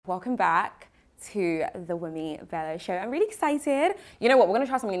welcome back to the Wimmy Bella Show. I'm really excited. You know what, we're gonna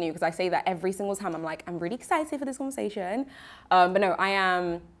try something new because I say that every single time. I'm like, I'm really excited for this conversation. But no, I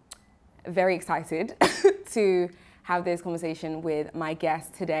am very excited to have this conversation with my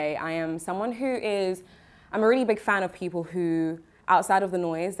guest today. I am someone I'm a really big fan of people who, outside of the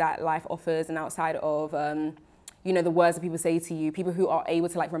noise that life offers and outside of, the words that people say to you, people who are able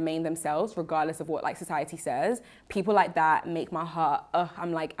to like remain themselves regardless of what like society says, people like that make my heart,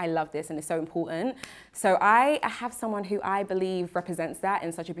 I'm like, I love this and it's so important. So I have someone who I believe represents that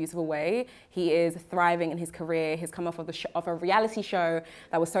in such a beautiful way. He is thriving in his career. He's come off of a reality show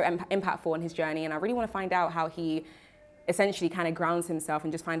that was so impactful in his journey. And I really want to find out how he essentially kind of grounds himself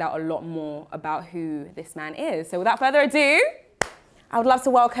and just find out a lot more about who this man is. So without further ado, I would love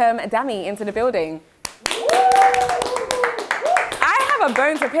to welcome Dami into the building. I have a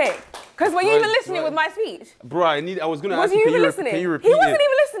bone to pick. Because were you even listening with my speech? Bro, I was going to ask you, can you repeat He wasn't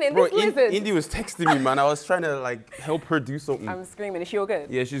even listening, Bro, this lizard. Indy was texting me, man. I was trying to like help her do something. I'm screaming, is she all good?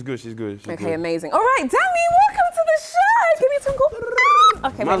 Yeah, she's good, she's good. Okay, amazing. All right, Dami, welcome to the show. Give me some coffee.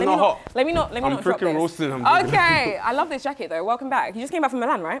 Okay, let me not drop this. I'm freaking roasting. Okay, I love this jacket though. Welcome back. You just came back from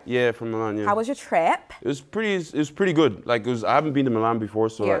Milan, right? Yeah, from Milan, yeah. How was your trip? It was pretty good. Like I haven't been to Milan before,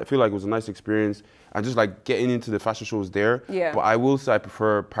 so Yeah. I feel like it was a nice experience. I just like getting into the fashion shows there. Yeah. But I will say I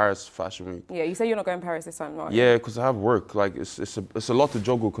prefer Paris Fashion Week. Yeah, you say you're not going to Paris this time, right? Yeah, because I have work. Like it's a lot to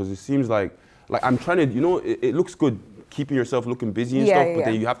juggle because it seems like I'm trying to, it looks good keeping yourself looking busy and stuff, but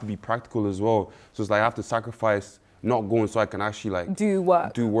then you have to be practical as well. So it's like I have to sacrifice not going so I can actually like do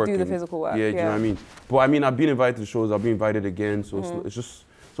work, do the and, physical work. Yeah, do you know what I mean? But I mean, I've been invited to shows, I'll be invited again, so it's just,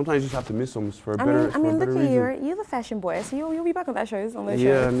 sometimes you just have to miss them for a better reason. Look at you, you're the fashion boy, so you'll be back on those shows.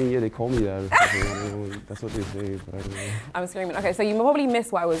 Yeah, I mean, they call me that. That's what they say, but I don't know. I'm screaming. Okay, so you probably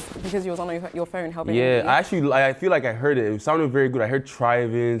missed what I was, because you was on your phone helping me. Yeah, I feel like I heard it. It sounded very good. I heard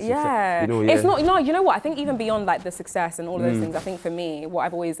try-ins. Yeah. It's not, no, you know what? I think even beyond like the success and all of those things, I think for me, what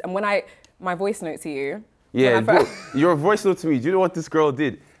I've always, and my voice note to you. Yeah, bro, your voice note to me. Do you know what this girl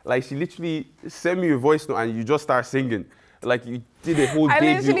did? Like, she literally sent me a voice note and you just start singing. Like, you did a whole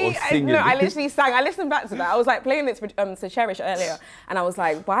debut of singing. I literally sang. I listened back to that. I was like playing it to Cherish earlier. And I was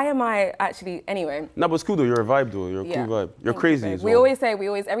like, why am I actually, anyway. No, but it's cool though. You're a vibe though. You're a cool vibe. You're crazy as well. We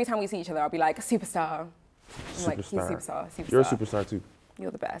always, every time we see each other, I'll be like, superstar. I'm like, he's superstar. You're a superstar too.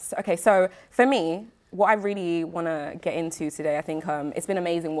 You're the best. Okay, so for me, what I really want to get into today, I think it's been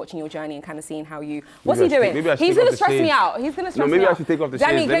amazing watching your journey and kind of seeing how you... What's he doing? He's going to stress me out. He's going to stress me out. Maybe I should take off the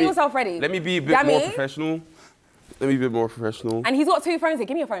shades. Dami, get yourself ready. Let me be a bit more professional. And he's got 2 phones here.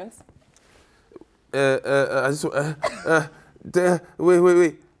 Give me your phones.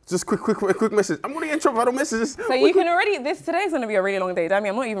 Wait. Just quick message. I'm going to get in trouble if I don't messages. So you can already... Today's going to be a really long day, Dami.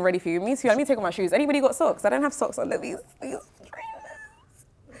 I'm not even ready for you. Me too. Let me take off my shoes. Anybody got socks? I don't have socks under these trainers.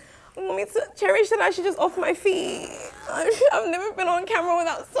 Want me to Cherish that I should just off my feet. I've never been on camera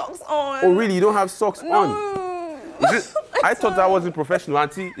without socks on. Oh really? You don't have socks on? I thought that wasn't professional,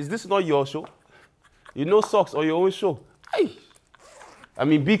 Auntie. Is this not your show? You know socks on your own show. Hey. I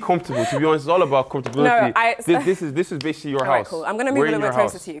mean, be comfortable. To be honest, it's all about comfortability. No, this is basically your house. Right, cool. I'm gonna move a little bit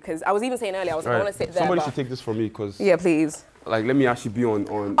closer to you because I was even saying earlier I want to sit there. Somebody should take this from me because. Yeah, please. Like, let me actually be on.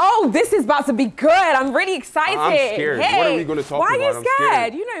 Oh, this is about to be good. I'm really excited. I'm scared. Hey, what are we going to talk about? Why are you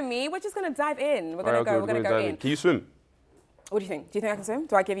scared? You know me. We're just going to dive in. We're going to go in. Can you swim? What do you think? Do you think I can swim?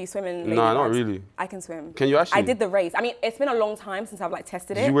 Do I give you swimming? No, not really. I can swim. Can you actually? I did the race. I mean, it's been a long time since I've like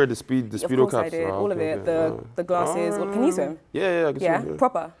tested it. Did you wear the speedo caps? I did. All of it. The glasses. Can you swim? Yeah, I can swim. Yeah,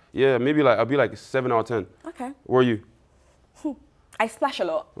 proper? Yeah, maybe like, I'll be like 7 out of 10. Okay. Where are you? I splash a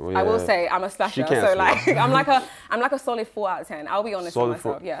lot. Oh, yeah. I will say I'm a splasher. So like I'm like a solid 4 out of 10. I'll be honest with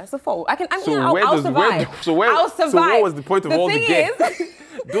myself. 4. Yeah, it's a 4. I'll survive. I'll survive. So what was the point of all the games?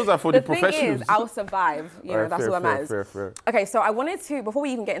 Those are for the professionals. The thing is, I'll survive. You know, that's what matters. Fair. Okay, so I wanted to, before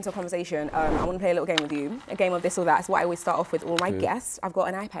we even get into a conversation, I want to play a little game with you. A game of this or that. It's what I always start off with all my guests. I've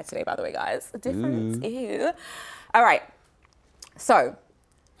got an iPad today, by the way, guys. A difference. Ew. All right. So,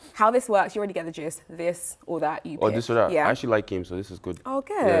 how this works, you already get the gist. This or that, you pick. Oh, this or that? Yeah. I actually like games, so this is good. Oh,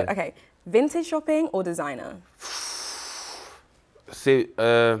 good. Yeah. Okay. Vintage shopping or designer?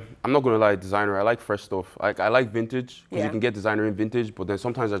 I'm not gonna lie, designer. I like fresh stuff. Like I like vintage because you can get designer in vintage, but then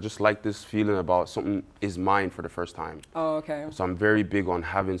sometimes I just like this feeling about something is mine for the first time. Oh, okay. So I'm very big on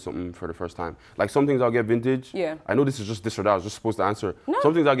having something for the first time. Like some things I'll get vintage. Yeah. I know this is just this or that. I was just supposed to answer. No.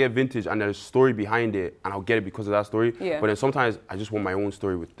 Some things I'll get vintage and there's a story behind it, and I'll get it because of that story. Yeah. But then sometimes I just want my own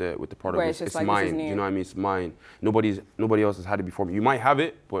story with the product. It's like, mine. You know what I mean? It's mine. Nobody else has had it before me. You might have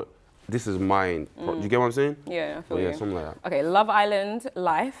it, but this is mine. Do you get what I'm saying? Yeah, I feel you. Yeah, something like that. Okay, Love Island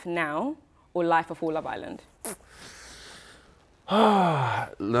life now or life before Love Island?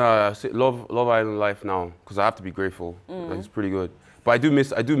 Nah, I say love Island life now because I have to be grateful. Like, it's pretty good. But I do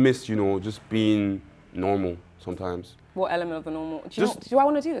miss, you know, just being normal sometimes. What element of the normal? Do I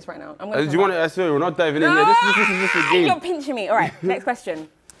want to do this right now? I'm Do you want to? I swear, we're not diving in here. This is just a game. You're pinching me. All right, next question.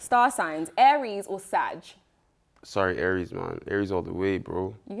 Star signs, Aries or Sag? Sorry, Aries, man. Aries all the way,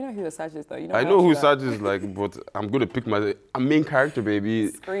 bro. You know who a Sag is, though. You know I know who Sag is, like, but I'm gonna pick I'm main character, baby.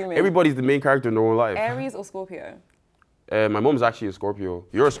 Screaming. Everybody's the main character in their own life. Aries or Scorpio? My mom's actually a Scorpio.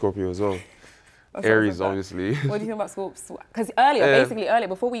 You're a Scorpio as well. Aries, obviously. What do you think about Scorpio? Because earlier,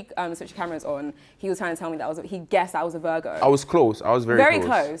 before we switched cameras on, he was trying to tell me that he guessed I was a Virgo. I was close. I was very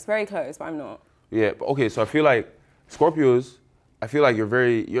close. Very close, but I'm not. Yeah, but okay, so I feel like Scorpios, I feel like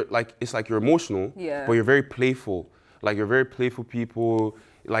you're like, it's like you're emotional, but you're very playful. Like, you're very playful people.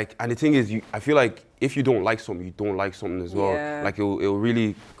 Like, and the thing is, I feel like if you don't like something, you don't like something as well. Yeah. Like, it'll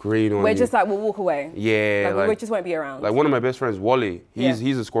really grate on you. We're just like, we'll walk away. Yeah. Like, we just won't be around. Like, one of my best friends, Wally,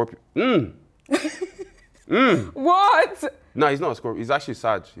 he's a Scorpio. What? No, he's not a Scorpio. He's actually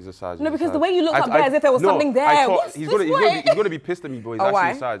Sag. He's a Sag. No, because the way you look up there as if there was something there. He's gonna be pissed at me, but he's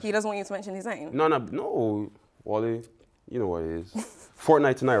actually Sag. He doesn't want you to mention his name? No, Wally. You know what it is.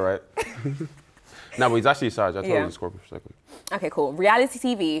 Fortnite tonight, right? No, but he's actually Sag. I thought he was a Scorpio for a second. Okay, cool. Reality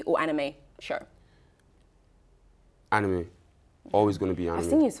TV or anime show? Anime. Always going to be anime. I've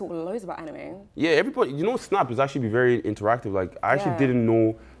seen you talk loads about anime. Yeah, everybody, you know, Snap is actually very interactive. Like, I actually didn't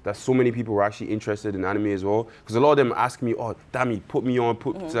know that so many people were actually interested in anime as well. Because a lot of them ask me, oh, Dami, put me on,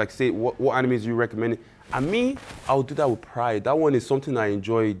 to like say, what animes do you recommend? And me, I'll do that with pride. That one is something I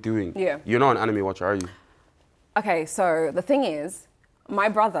enjoy doing. Yeah. You're not an anime watcher, are you? Okay, so the thing is, my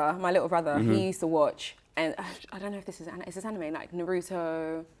little brother, he used to watch, and I don't know if this is anime, like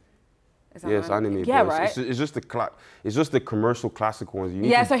Naruto. Yes, anime. Yeah, right. It's just the commercial classic ones.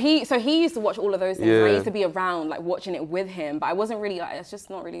 So he used to watch all of those things. And I used to be around, like watching it with him, but I wasn't really like. It's just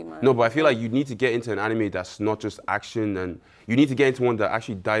not really my. No, but I feel like you need to get into an anime that's not just action, and you need to get into one that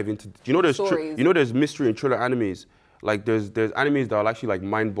actually dive into. You know, there's mystery and thriller animes. Like there's animes that will actually like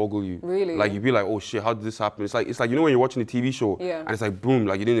mind boggle you. Really? Like you'd be like, oh shit, how did this happen? It's like you know when you're watching a TV show and it's like boom,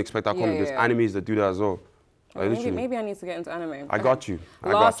 like you didn't expect that coming. There's animes that do that as well. Like, maybe I need to get into anime. I got you.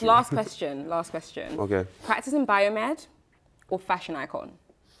 Last question. Okay. Practicing biomed or fashion icon?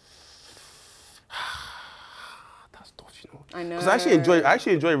 That's tough, you know. I know. Because I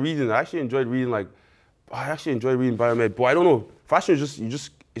actually enjoy reading. I actually enjoy reading biomed, but I don't know. Fashion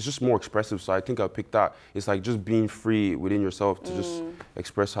is it's just more expressive, so I think I'll pick that. It's like just being free within yourself to just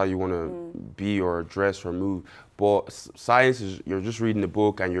express how you want to be or dress or move. But science is you're just reading the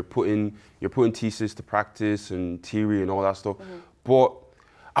book and you're putting thesis to practice and theory and all that stuff. But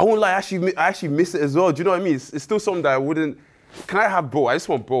I won't lie, I actually miss it as well. Do you know what I mean? It's still something that I wouldn't. Can I have both? I just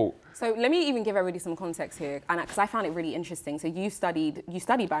want both. So let me even give everybody some context here, and because I found it really interesting. So you studied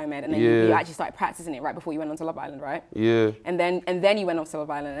biomed, and then you actually started practicing it right before you went on to Love Island, right? Yeah. And then you went off to Love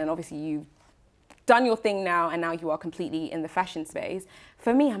Island, and obviously you've done your thing now, and now you are completely in the fashion space.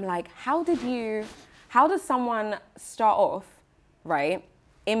 For me, I'm like, how does someone start off, right,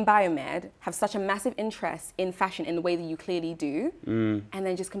 in biomed, have such a massive interest in fashion in the way that you clearly do, and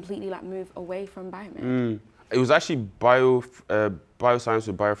then just completely like move away from biomed? It was actually bioscience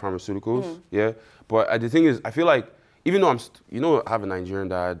with biopharmaceuticals, But the thing is, I feel like, even though I have a Nigerian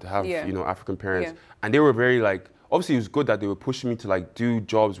dad, have, African parents, and they were very like, obviously it was good that they were pushing me to like do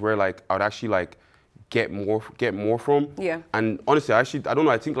jobs where like I would actually like get more from. Yeah. And honestly, I don't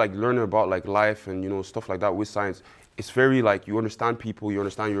know, I think like learning about like life and, stuff like that with science, it's very like, you understand people, you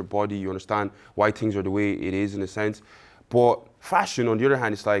understand your body, you understand why things are the way it is in a sense. But fashion, on the other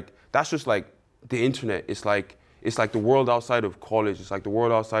hand, it's like, that's just like, the internet. It's like the world outside of college. It's like the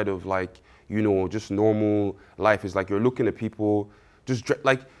world outside of like, just normal life. It's like you're looking at people just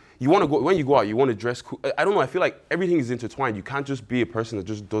like you want to go, when you go out, you want to dress cool. I don't know, I feel like everything is intertwined. You can't just be a person that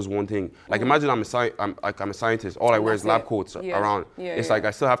just does one thing. Like imagine I'm a scientist. All I wear is lab coats around. It's like I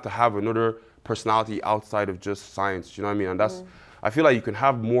still have to have another personality outside of just science. You know what I mean? And that's, I feel like you can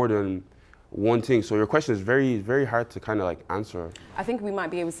have more than one thing. So your question is very, very hard to kind of like answer. I think I might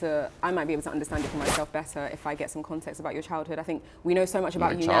be able to understand it for myself better if I get some context about your childhood. I think we know so much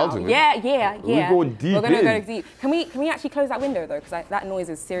about you now. Yeah. We're going deep. We're going to go deep. Can we actually close that window though? Because that noise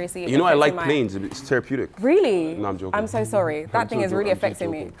is seriously. I like planes. It's therapeutic. Really? No, I'm joking. I'm so sorry. That thing is really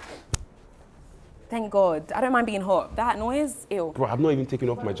affecting me. Thank God. I don't mind being hot. That noise, ew. Bro, I'm not even taking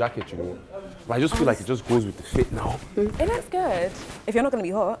off my jacket, But I just feel like it just goes with the fit now. It looks good. If you're not going to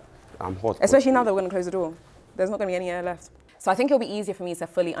be hot. I'm hot. Especially now that we're going to close the door. There's not going to be any air left. So I think it'll be easier for me to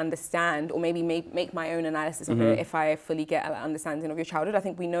fully understand or maybe make my own analysis of it if I fully get an understanding of your childhood. I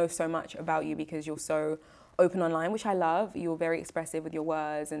think we know so much about you because you're so open online, which I love. You're very expressive with your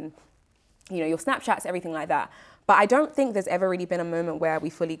words and, you know, your Snapchats, everything like that. But I don't think there's ever really been a moment where we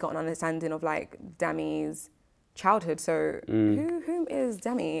fully got an understanding of like Dami's childhood. So who is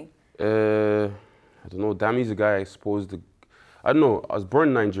Dami? I don't know. Dami's a guy I suppose I don't know. I was born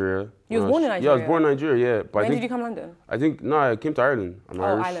in Nigeria. You was born in Nigeria? Yeah, I was born in Nigeria, yeah. But when did you come to London? I came to Ireland. I'm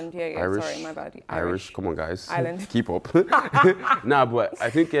Irish. Ireland, yeah. Irish, sorry, my bad. Irish, come on guys. Island. Keep up. Nah, but I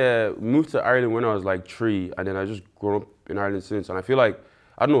think moved to Ireland when I was like 3, and then I just grown up in Ireland since. And I feel like,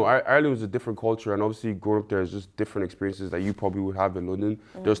 I don't know, Ireland was a different culture, and obviously growing up there is just different experiences that you probably would have in London.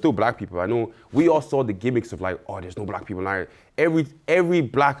 There's still black people. I know we all saw the gimmicks of like, oh, there's no black people in Ireland. Every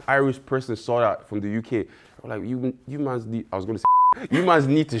black Irish person saw that from the UK. Like, you must need, I was going to say, you must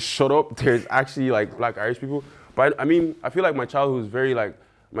need to shut up. There's actually like black Irish people. But I mean, I feel like my childhood was very like,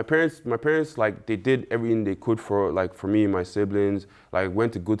 my parents like, they did everything they could for me and my siblings, like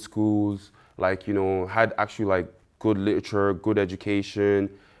went to good schools, like, you know, had actually like good literature, good education,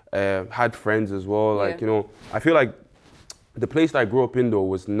 had friends as well. Like, you know, I feel like the place that I grew up in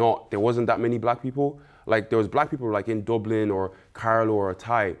though there wasn't that many black people. Like there was black people like in Dublin or Carlow or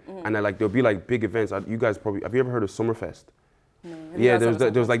Thai, and then like there'll be like big events. You guys probably, have you ever heard of Summerfest? No, yeah,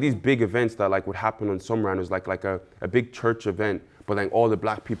 there was like these big events that like would happen on summer, and it was like a big church event, but like all the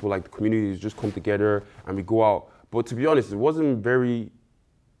black people, like the communities just come together and we go out. But to be honest, it wasn't very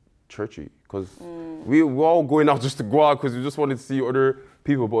churchy, because we were all going out just to go out because we just wanted to see other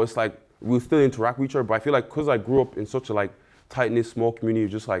people, but it's like we'll still interact with each other. But I feel like because I grew up in such a like tight-knit small community,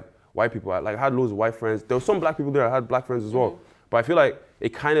 just like white people, I had loads of white friends. There were some black people there, I had black friends as well. But I feel like it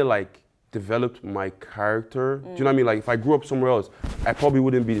kind of like developed my character. Do you know what I mean? Like if I grew up somewhere else, I probably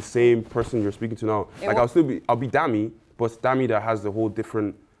wouldn't be the same person you're speaking to now. Like I'll be Dami, but it's Dami that has the whole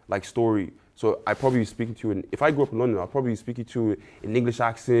different like story. So I probably be speaking to you, if I grew up in London, I'll probably be speaking to you in an English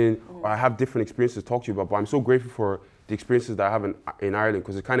accent, or I have different experiences to talk to you about. But I'm so grateful for the experiences that I have in Ireland,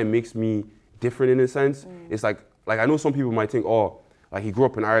 because it kind of makes me different in a sense. It's like I know some people might think, oh, like he grew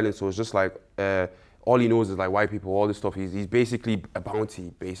up in Ireland, so it's just like all he knows is like white people, all this stuff. He's basically a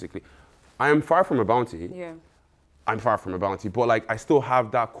bounty, basically. I am far from a bounty. Yeah. I'm far from a bounty, but like I still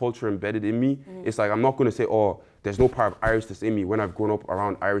have that culture embedded in me. It's like I'm not gonna say, oh, there's no part of Irishness in me when I've grown up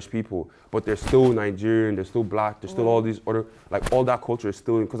around Irish people, but they're still Nigerian, they're still black, there's still all these other, like all that culture is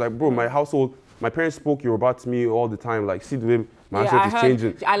still in. Because like, bro, my household, my parents spoke Yoruba to me all the time. Like, see the way my accent is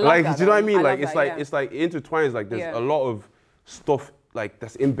changing. I love like, that, do you know what I mean? I Like, it's like it intertwines. Like, there's a lot of stuff like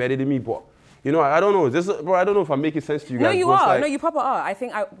that's embedded in me, but. You know, I don't know. Bro, I don't know if I'm making sense to you guys. No, you are. No, you proper are. I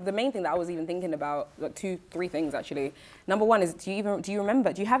think the main thing that I was even thinking about, like 3 things actually. Number one is, do you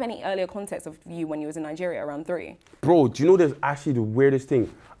remember? Do you have any earlier context of you when you was in Nigeria around 3? Bro, do you know there's actually the weirdest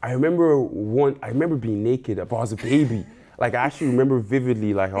thing? I remember being naked, but I was a baby. Like I actually remember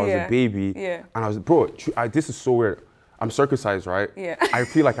vividly, like I was a baby. Yeah. And I was, bro, this is so weird. I'm circumcised, right? Yeah. I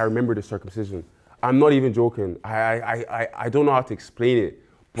feel like I remember the circumcision. I'm not even joking. I don't know how to explain it.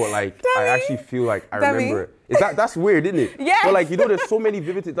 But like, Dami. I actually feel like I remember it. That's weird, isn't it? Yeah. But like, you know, there's so many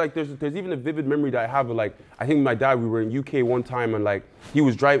vivid, like there's even a vivid memory that I have of like, I think my dad, we were in UK one time, and like he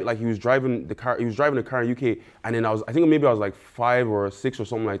was driving a car in UK, and then I think maybe I was like 5 or 6 or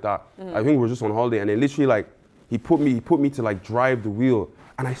something like that. I think we were just on holiday, and then literally like he put me to like drive the wheel,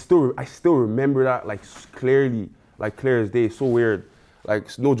 and I still remember that like clearly, like clear as day. So weird.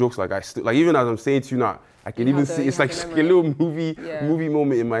 Like no jokes, like even as I'm saying to you now, I can even see it's like a little movie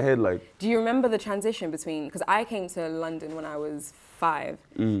moment in my head. Like, do you remember the transition between? Because I came to London when I was 5,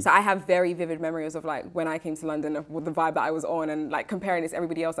 so I have very vivid memories of like when I came to London with the vibe that I was on, and like comparing it to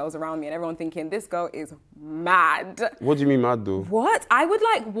everybody else that was around me, and everyone thinking this girl is mad. What do you mean mad though? What? I would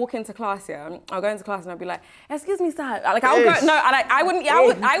like walk into class. Yeah, I'll go into class and I'd be like, "Excuse me, sir." Like I would go. No, I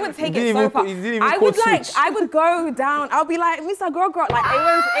wouldn't. I would take it so far. I would go down. I'll be like, "Mr. Girl." Like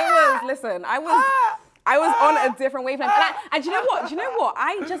it was. Listen, I was on a different wavelength. And do you know what?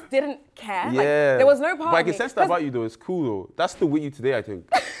 I just didn't care. Yeah. Like, there was no part of me. But I can sense that about you though. It's cool though. That's still with you today, I think.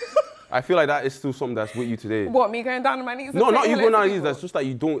 I feel like that is still something that's with you today. What, me going down on my knees? No, not you going down on my knees. That's just that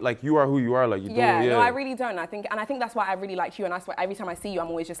you don't, like, you are who you are. Like, you don't. Yeah, no, I really don't. I think that's why I really like you. And that's why every time I see you, I'm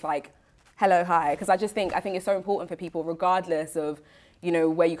always just like, hello, hi. Because I think it's so important for people, regardless of, you know,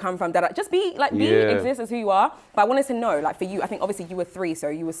 where you come from, that just exist as who you are. But I wanted to know, like for you, I think obviously you were 3, so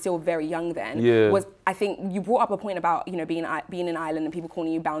you were still very young then. Yeah. I think you brought up a point about, you know, being in Ireland and people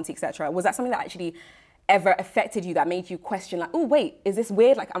calling you bounty, etc. Was that something that actually ever affected you, that made you question, like, oh wait, is this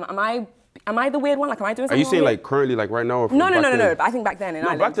weird? Like, am I the weird one? Like, am I doing something? Are you saying weird? Like currently, like right now? Or No. I think back then in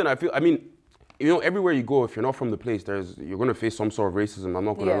Ireland. Back then I mean, you know, everywhere you go, if you're not from the place, you're gonna face some sort of racism. I'm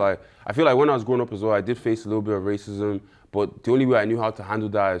not gonna lie. I feel like when I was growing up as well, I did face a little bit of racism. But the only way I knew how to handle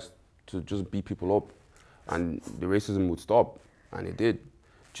that is to just beat people up. and the racism would stop, and it did.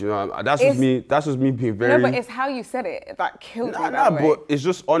 Do you know, that's just me being very... No, but it's how you said it that killed me, but it's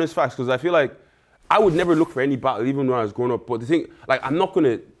just honest facts, because I feel like I would never look for any battle, even when I was growing up. But the thing, like, I'm not going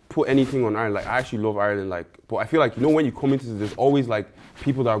to put anything on Ireland. Like, I actually love Ireland, like, but I feel like, you know, when you come into this, there's always, like,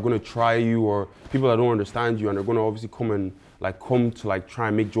 people that are going to try you, or people that don't understand you, and they're going to obviously come to try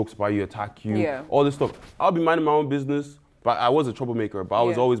and make jokes about you, attack you, all this stuff. I'll be minding my own business, but I was a troublemaker, but I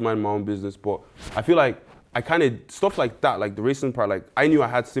was always minding my own business. But I feel like I kind of, stuff like that, like the racism part, like I knew I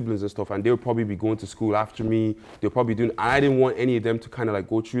had siblings and stuff, and they would probably be going to school after me. They were probably doing, and I didn't want any of them to kind of like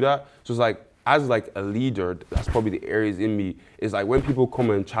go through that. So it's like, as like a leader, that's probably the areas in me, is like when people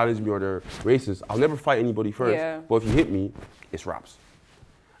come and challenge me or they're racist, I'll never fight anybody first. But if you hit me, it's raps.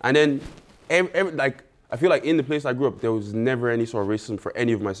 And then, like, I feel like in the place I grew up, there was never any sort of racism for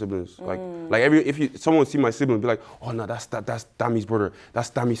any of my siblings. If someone would see my sibling, be like, oh no, that's Dami's brother, that's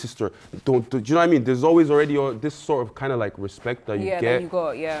Dami's sister. Do you know what I mean? There's always already this sort of kind of like respect that you get. Yeah, that you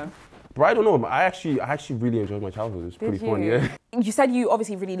got, But I don't know, I actually really enjoyed my childhood. It was pretty fun, You said you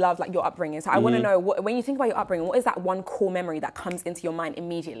obviously really loved like your upbringing. So I want to know, when you think about your upbringing, what is that one core memory that comes into your mind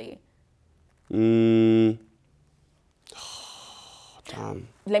immediately? Damn.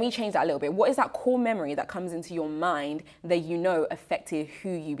 Let me change that a little bit. What is that core memory that comes into your mind that you know affected who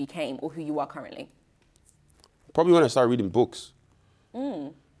you became or who you are currently? Probably when I started reading books.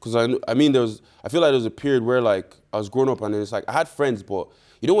 Because I feel like there was a period where like I was growing up, and then it's like I had friends, but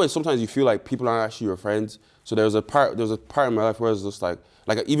you know when sometimes you feel like people aren't actually your friends. So there was a part in my life where it was just like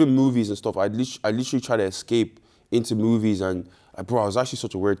even movies and stuff. I literally try to escape into movies, and bro, I was actually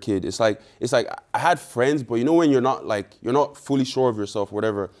such a weird kid. It's like I had friends, but you know when you're not fully sure of yourself or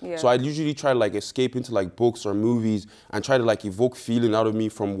whatever. So I usually try to like escape into like books or movies and try to like evoke feeling out of me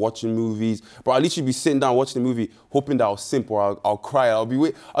from watching movies. But I'll literally be sitting down watching the movie, hoping that I'll simp or I'll cry.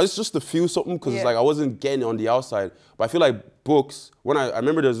 I was just to feel something, because it's like I wasn't getting it on the outside. But I feel like books, I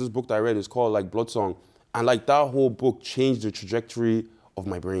remember there's this book that I read, it's called like Blood Song, and like that whole book changed the trajectory of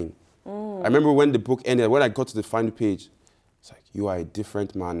my brain. I remember when the book ended, when I got to the final page, it's like, you are a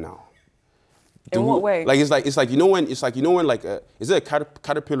different man now. In what way? Like it's like you know when is it a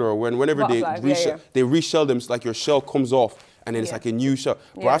caterpillar, or whenever they reshell them, it's like your shell comes off and then it's like a new shell.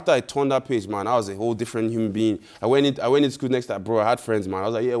 But after I turned that page, man, I was a whole different human being. I went into school next to that, bro. I had friends, man. I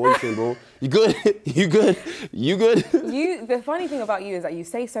was like, yeah, what you saying, bro? You good? You good? You good? The funny thing about you is that you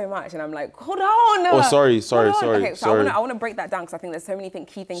say so much, and I'm like, hold on. Oh, sorry. Okay, so I want to break that down, because I think there's so many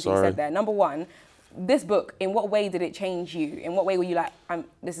key things you said there. Number one, this book, in what way did it change you? In what way were you like,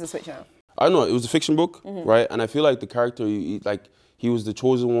 this is a switch now? I don't know, it was a fiction book, right? And I feel like the character, he was the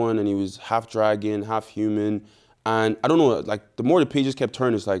chosen one, and he was half dragon, half human. And I don't know, like the more the pages kept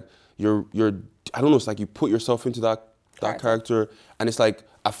turning, it's like I don't know, it's like you put yourself into that character, and it's like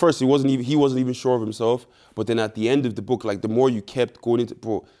at first he wasn't even sure of himself, but then at the end of the book, like the more you kept going into,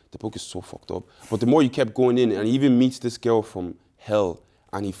 bro, the book is so fucked up, but the more you kept going in, and he even meets this girl from hell,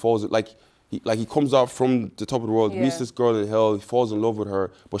 and he falls, he comes out from the top of the world, meets this girl in hell, he falls in love with her,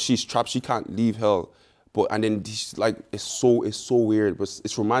 but she's trapped, she can't leave hell. And then like it's so weird, but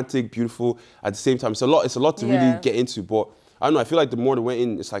it's romantic, beautiful at the same time. It's a lot to really get into. But I don't know, I feel like the more that went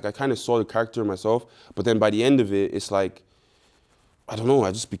in, it's like I kind of saw the character myself. But then by the end of it, it's like, I don't know,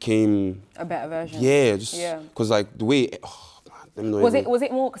 I just became a better version. Yeah, because like the way. Was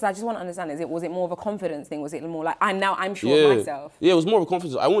it more, because I just want to understand, was it more of a confidence thing? Was it more like, I'm sure of myself? Yeah, it was more of a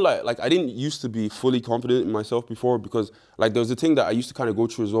confidence. I won't like I didn't used to be fully confident in myself before, because like there was a thing that I used to kind of go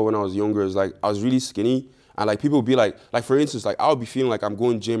through as well when I was younger, is like I was really skinny, and like people would be like for instance, like I'll be feeling like I'm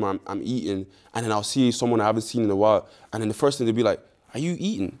going gym, I'm eating, and then I'll see someone I haven't seen in a while, and then the first thing they'd be like, are you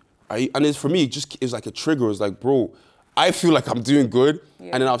eating? And it's for me, it's like a trigger. It's like, bro, I feel like I'm doing good,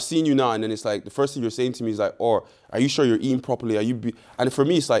 and then I've seen you now, and then it's like the first thing you're saying to me is like, "Oh, are you sure you're eating properly? And for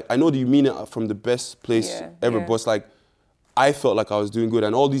me, it's like I know that you mean it from the best place ever, but it's like I felt like I was doing good,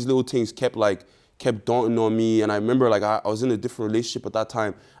 and all these little things kept daunting on me. And I remember like I was in a different relationship at that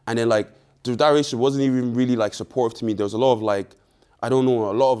time, and then like that relationship wasn't even really like supportive to me. There was a lot of like, I don't know,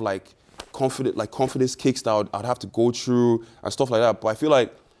 a lot of like confidence kicks that I'd have to go through and stuff like that. But I feel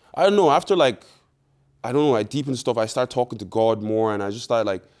like, I don't know, after like, I don't know, I deepened stuff, I started talking to God more, and I just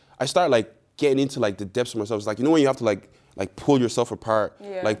started getting into like the depths of myself. It's like, you know when you have to like pull yourself apart,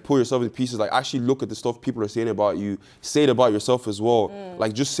 like pull yourself into pieces, like actually look at the stuff people are saying about you, say it about yourself as well.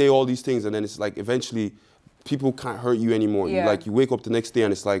 Like just say all these things, and then it's like eventually people can't hurt you anymore. You wake up the next day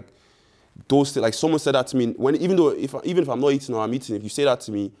and it's like those things, like someone said that to me, even if I'm not eating or I'm eating, if you say that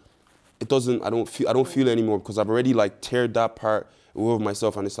to me, I don't feel it anymore, because I've already like teared that part away of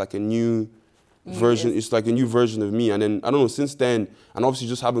myself, and it's like a new version. It's like a new version of me. And then I don't know, since then, and obviously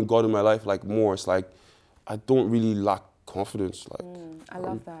just having God in my life like more, it's like I don't really lack confidence. Like, I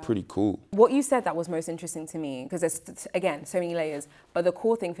love that. Pretty cool. What you said that was most interesting to me, because there's, again, so many layers, but the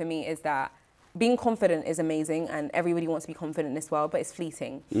core thing for me is that being confident is amazing and everybody wants to be confident in this world, but it's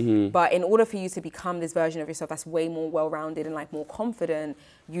fleeting. But in order for you to become this version of yourself that's way more well-rounded and like more confident,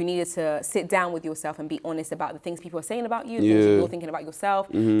 you needed to sit down with yourself and be honest about the things people are saying about you, the things that you're thinking about yourself.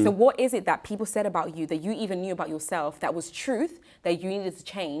 So what is it that people said about you that you even knew about yourself that was truth that you needed to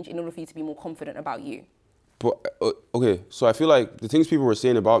change in order for you to be more confident about you? But, okay, so I feel like the things people were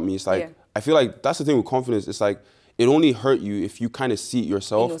saying about me, it's like, I feel like that's the thing with confidence. It's like, it only hurt you if you kind of see it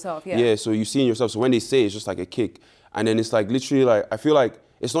yourself. In yourself, yeah, so you see it in yourself. So when they say it's just like a kick. And then it's like literally like, I feel like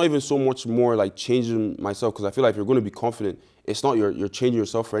it's not even so much more like changing myself, because I feel like if you're going to be confident, it's not you're changing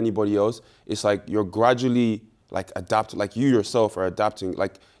yourself for anybody else. It's like you're gradually like adapting, like you yourself are adapting.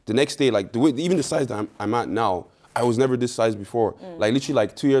 Like the next day, like the way, even the size that I'm at now, I was never this size before. Like literally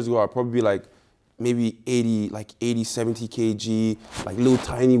like 2 years ago, I'd probably be like maybe 80, 70 kg, like little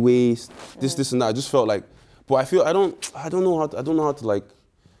tiny waist, this and that. I just felt like, but I feel I don't know how to like,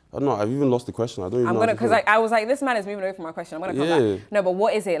 I don't know. I've even lost the question. I don't even know. Because I was like, this man is moving away from my question. I'm gonna come back. No, but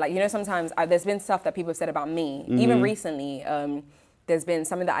what is it like? You know, sometimes there's been stuff that people have said about me, even recently. There's been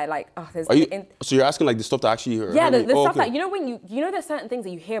something that I like. So you're asking like the stuff that actually heard? Yeah, the stuff that, you know, when you know there's certain things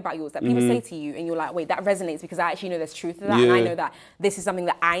that you hear about yours that people say to you and you're like, wait, that resonates because I actually know there's truth to that, and I know that this is something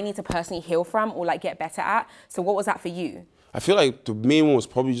that I need to personally heal from or like get better at. So what was that for you? I feel like the main one was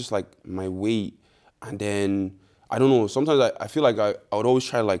probably just like my weight, and then I don't know. Sometimes I feel like I would always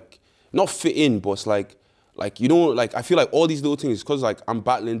try to like not fit in, but it's like you know, like I feel like all these little things because like I'm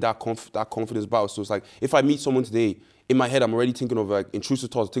battling that confidence battle. So it's like if I meet someone today, in my head I'm already thinking of like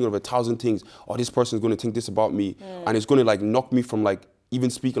intrusive thoughts, thinking of 1,000 things. Oh, this person's going to think this about me, and it's going to like knock me from like even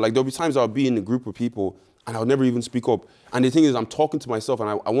speaking. Like there'll be times I'll be in a group of people and I'll never even speak up. And the thing is, I'm talking to myself and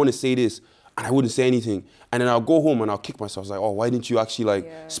I want to say this. And I wouldn't say anything. And then I'll go home and I'll kick myself. It's like, oh, why didn't you actually like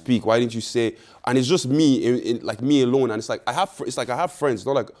speak? Why didn't you say? And it's just me, like me alone. And it's like I have friends. It's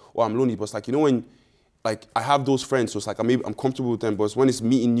not like, oh, I'm lonely. But it's like, you know, when like I have those friends. So it's like I'm comfortable with them. But it's when it's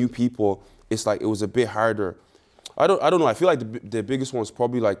meeting new people, it's like it was a bit harder. I don't know. I feel like the biggest one is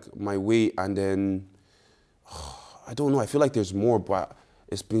probably like my weight. And then, I don't know. I feel like there's more, but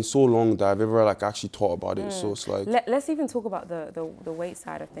it's been so long that I've ever like actually thought about it. So it's like... Let's even talk about the weight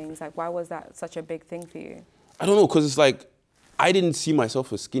side of things. Like, why was that such a big thing for you? I don't know, because it's like, I didn't see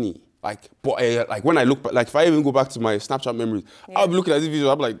myself as skinny. Like, but like when I look back, like if I even go back to my Snapchat memories, I'll be looking at this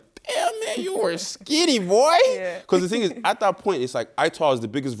video, I'm like, damn man, you were skinny, boy. Because the thing is, at that point, it's like, I thought I was the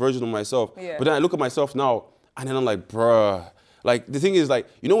biggest version of myself. But then I look at myself now, and then I'm like, bruh. Like, the thing is like,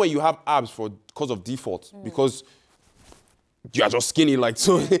 you know when you have abs because of default, because you're just skinny, like,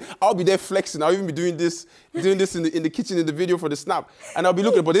 so I'll be there flexing. I'll even be doing this in the kitchen in the video for the snap. And I'll be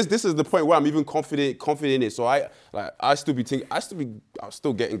looking, but this is the point where I'm even confident in it. So I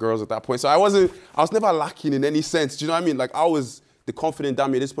still getting girls at that point. So I was never lacking in any sense. Do you know what I mean? Like I was the confident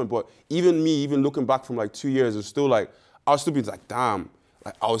Dami at this point, but even looking back from like 2 years, it's still like, I'll still be like, damn.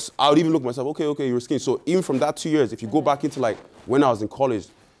 Like I would even look at myself, okay, you're skinny. So even from that 2 years, if you go back into like when I was in college,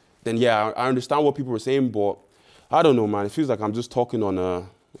 then yeah, I understand what people were saying, but I don't know, man. It feels like I'm just talking on a...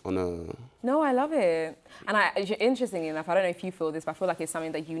 No, I love it. And interestingly enough, I don't know if you feel this, but I feel like it's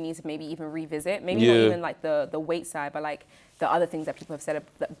something that you need to maybe even revisit. Maybe not even like the weight side, but like the other things that people have said,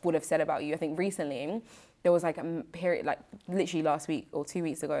 that would have said about you. I think recently, there was like a period, like literally last week or 2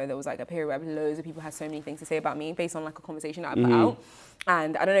 weeks ago, there was like a period where loads of people had so many things to say about me based on like a conversation that I put out.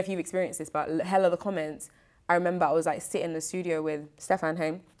 And I don't know if you've experienced this, but hell of the comments. I remember I was like sitting in the studio with Stefan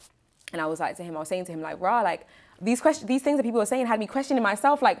Home, and I was saying to him like, rah, like, these things that people were saying had me questioning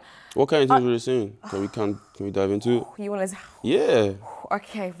myself. Like, what kind of things were they saying? Can we dive into it? You want to? Yeah.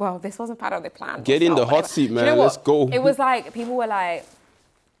 Okay. Well, this wasn't part of the plan. Get in the hot seat, man. You know, let's go. It was like people were like,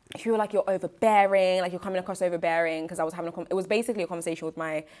 you're overbearing, like you're coming across overbearing. Because I was having it was basically a conversation with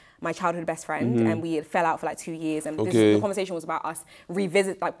my childhood best friend, and we had fell out for like 2 years, and the conversation was about us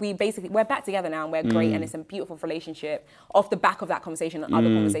revisit. Like we're back together now, and we're great, and it's a beautiful relationship off the back of that conversation and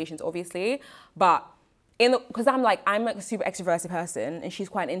other conversations, obviously, but. Because I'm a super extroverted person and she's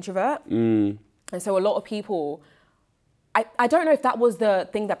quite an introvert. And so a lot of people, I don't know if that was the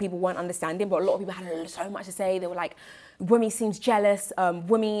thing that people weren't understanding, but a lot of people had so much to say. They were like, Wumi seems jealous,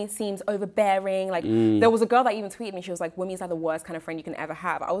 Wumi seems overbearing. Like there was a girl that even tweeted me, she was like, Wumi's like the worst kind of friend you can ever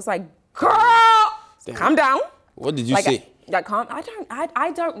have. I was like, girl, calm down. What did you say? Like calm, I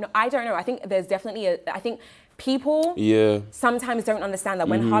don't know. I think there's definitely people sometimes don't understand that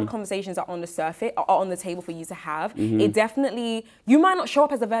when hard conversations are on the surface, are on the table for you to have, it definitely, you might not show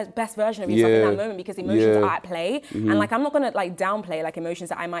up as the best version of yourself in that moment because emotions are at play. And like, I'm not gonna like downplay like emotions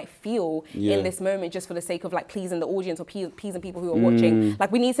that I might feel in this moment just for the sake of like pleasing the audience or pleasing people who are watching.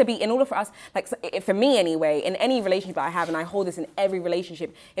 Like, we need to be, in order for us, like for me anyway, in any relationship that I have, and I hold this in every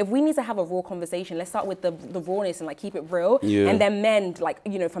relationship, if we need to have a raw conversation, let's start with the rawness and like keep it real, and then mend like,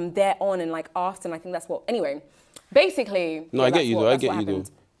 you know, from there on and like after. And I think that's what, anyway, basically. No, I get you though.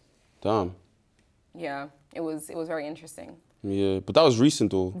 Damn. Yeah, it was very interesting. Yeah, but that was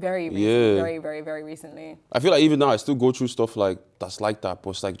recent though. Very recent, very, very, very recently. I feel like even now I still go through stuff like that's like that, but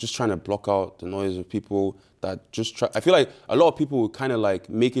it's like just trying to block out the noise of people that just try. I feel like a lot of people would kind of like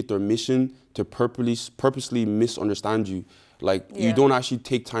make it their mission to purposely misunderstand you. Like you don't actually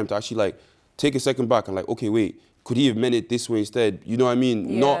take time to actually like take a second back and like, okay, wait, could he have meant it this way instead? You know what I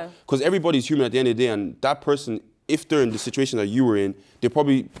mean? Not because everybody's human at the end of the day, and that person, if they're in the situation that you were in, they'll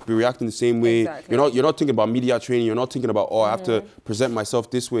probably be reacting the same way. Exactly. You're not thinking about media training. You're not thinking about, oh, I have to present myself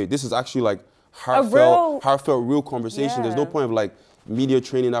this way. This is actually like heartfelt, real conversation. Yeah. There's no point of like media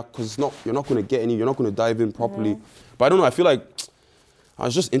training that, because you're not going to get any. You're not going to dive in properly. But I don't know. I feel like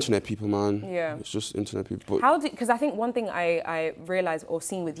it's just internet people, man. Yeah. It's just internet people. Because I think one thing I realized or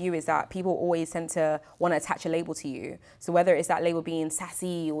seen with you is that people always tend to want to attach a label to you. So whether it's that label being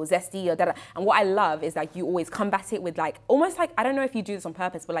sassy or zesty or da-da. And what I love is like you always combat it with like, almost like, I don't know if you do this on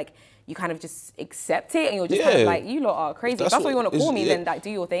purpose, but like you kind of just accept it and you're just kind of like, you lot are crazy. That's what you want to call me, then like do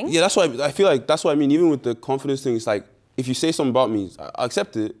your thing. Yeah, that's why I feel like, that's what I mean. Even with the confidence thing, it's like, if you say something about me, I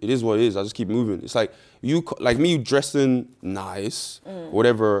accept it. It is what it is. I just keep moving. It's like me dressing nice,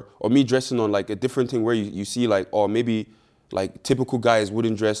 whatever, or me dressing on like a different thing where you see like, or maybe like typical guys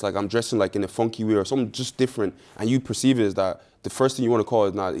wouldn't dress, like I'm dressing like in a funky way or something just different, and you perceive it as that. The first thing you want to call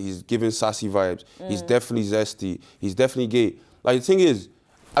is he's giving sassy vibes. He's definitely zesty. He's definitely gay. Like the thing is,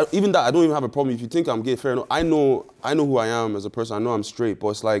 even that I don't even have a problem. If you think I'm gay, fair enough. I know who I am as a person. I know I'm straight, but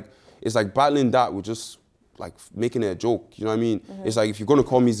it's like battling that with just like making it a joke, you know what I mean? It's like, if you're gonna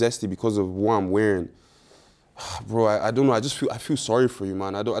call me zesty because of what I'm wearing, bro, I don't know. I feel sorry for you,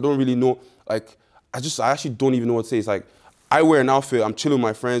 man. I don't really know. Like, I actually don't even know what to say. It's like, I wear an outfit, I'm chilling with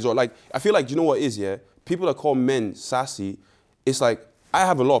my friends, or like, I feel like, you know what it is, yeah? People that call men sassy, it's like, I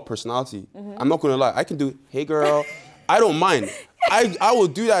have a lot of personality. I'm not gonna lie. I can do, hey girl, I don't mind. I will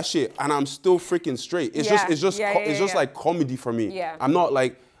do that shit, and I'm still freaking straight. It's just like comedy for me. Yeah. I'm not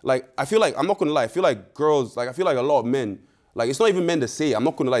like, I feel like, I'm not gonna lie, I feel like girls, like I feel like a lot of men, like it's not even men that say it, I'm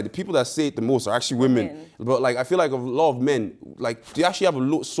not gonna lie, the people that say it the most are actually women. But like I feel like a lot of men, like they actually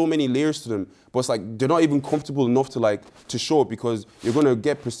have so many layers to them, but it's like they're not even comfortable enough to show it, because you're gonna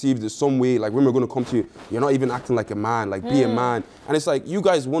get perceived in some way, like women are gonna come to you, you're not even acting like a man, like be a man. And it's like, you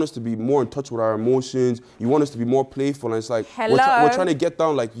guys want us to be more in touch with our emotions, you want us to be more playful, and it's like, we're trying to get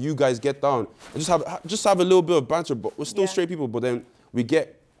down like you guys get down. And just have a little bit of banter, but we're still straight people, but then we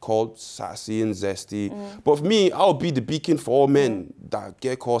get called sassy and zesty. But for me, I'll be the beacon for all men that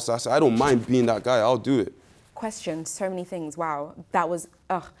get called sassy. I don't mind being that guy, I'll do it. Question, so many things, wow. That was,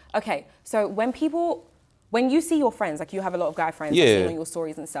 okay, so when you see your friends, like you have a lot of guy friends that see on your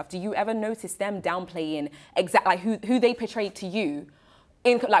stories and stuff, do you ever notice them downplaying like who they portray to you,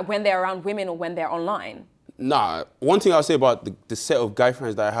 in like when they're around women or when they're online? Nah, one thing I'll say about the set of guy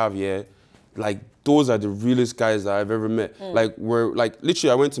friends that I have, like those are the realest guys that I've ever met. Like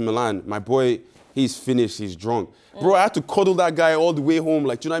literally I went to Milan, my boy, he's finished, he's drunk. Bro, I had to cuddle that guy all the way home,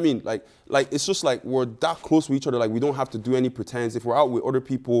 like, do you know what I mean? Like it's just like, we're that close with each other, like we don't have to do any pretense. If we're out with other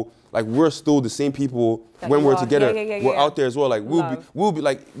people, like we're still the same people when we're together. We're out there as well, like we'll be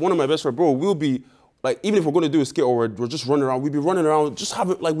like, one of my best friends, bro, we'll be, like, even if we're gonna do a skit or we're just running around, we'll be running around, just have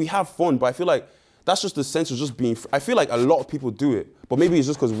it, like we have fun. But I feel like that's just the sense of just being, I feel like a lot of people do it, but maybe it's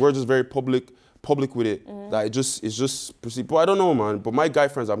just because we're just very public with it, that it's just perceived. But I don't know, man. But my guy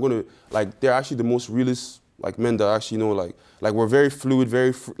friends, they're actually the most realist, like, men that I actually know, like we're very fluid,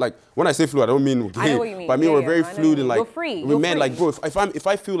 like, when I say fluid, I don't mean we're gay. I know what you mean. But I mean, we're very fluid and like, you're free. With men, like, bro, if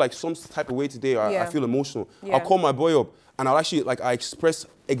I feel like some type of way today, or I feel emotional, I'll call my boy up and I'll actually, like, I express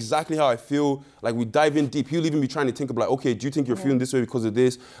exactly how I feel. Like, we dive in deep. He'll even be trying to think of like, okay, do you think you're feeling this way because of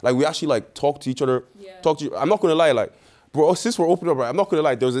this? Like, we actually like talk to each other, I'm not gonna lie, like, bro, since we're open up, right, I'm not gonna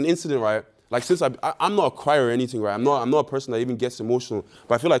lie, there was an incident, right? Like, since I'm not a crier or anything, right? I'm not a person that even gets emotional.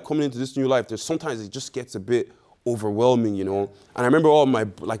 But I feel like coming into this new life, sometimes it just gets a bit overwhelming, you know? And I remember all my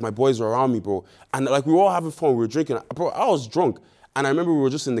boys were around me, bro. And like, we were all having fun, we were drinking. Bro, I was drunk. And I remember we were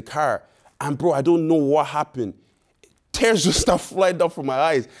just in the car. And bro, I don't know what happened. Tears just started flying down from my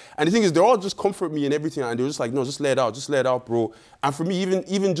eyes. And the thing is, they all just comfort me and everything. And they were just like, no, just let it out, bro. And for me,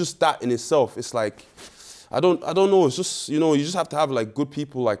 even just that in itself, it's like, I don't know. It's just, you know, you just have to have like good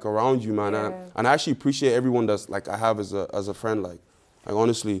people like around you, man. Yeah. And I actually appreciate everyone that's like I have as a friend, like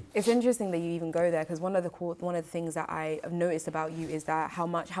honestly. It's interesting that you even go there, because one of the things that I have noticed about you is that how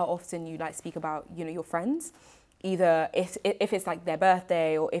often you like speak about, you know, your friends. Either if it's like their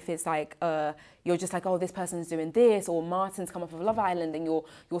birthday, or if it's like you're just like, oh, this person's doing this, or Martin's come off of Love Island, and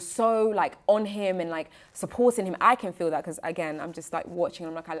you're so like on him and like supporting him. I can feel that, because again, I'm just like watching.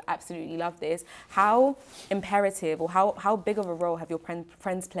 I'm like, I absolutely love this. How imperative, or how big of a role have your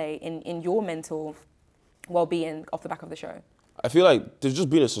friends play in your mental well-being off the back of the show? I feel like there's just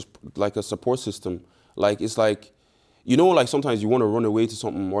been a support system. Like, it's like, you know, like sometimes you want to run away to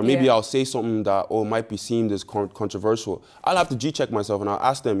something, or maybe I'll say something that might be seen as controversial. I'll have to G-check myself and I'll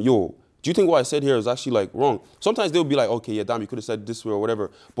ask them, yo, do you think what I said here is actually like wrong? Sometimes they'll be like, okay, yeah, damn, you could have said this way or whatever.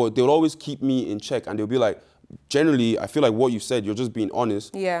 But they'll always keep me in check, and they'll be like, generally, I feel like what you said, you're just being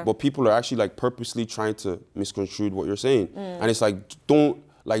honest. Yeah. But people are actually like purposely trying to misconstrue what you're saying. And it's like, don't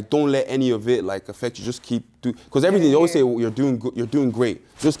let any of it like affect you. Just keep doing, because everything you always say, you're doing good, you're doing great.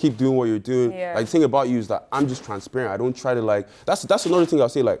 Just keep doing what you're doing. Yeah. Like, the thing about you is that I'm just transparent. I don't try to like, that's another thing I'll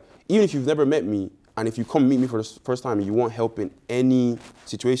say, like, even if you've never met me, and if you come meet me for the first time and you want help in any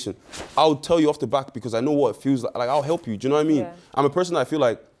situation, I'll tell you off the back, because I know what it feels like. Like, I'll help you. Do you know what I mean? Yeah. I'm a person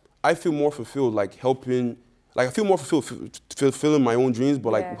that I feel more fulfilled, like helping, like I feel more fulfilled fulfilling my own dreams,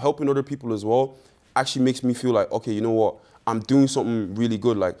 but like helping other people as well actually makes me feel like, okay, you know what? I'm doing something really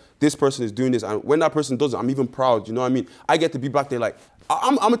good. Like, this person is doing this, and when that person does it, I'm even proud. You know what I mean? I get to be back there like,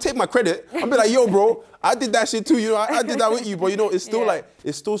 I'm gonna take my credit. I'm be like, yo, bro, I did that shit too. You know, I did that with you. But you know, it's still like,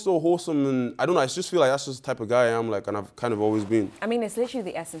 it's still so wholesome, and I don't know. I just feel like that's just the type of guy I am. Like, and I've kind of always been. I mean, it's literally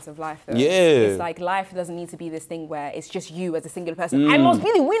the essence of life, though. Yeah. It's like, life doesn't need to be this thing where it's just you as a singular person. I must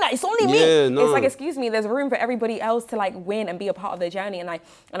be the winner. It's only me. Yeah, no. It's like, excuse me, there's room for everybody else to like win and be a part of their journey. And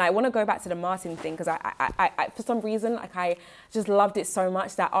I want to go back to the Martin thing, because I for some reason, like, I just loved it so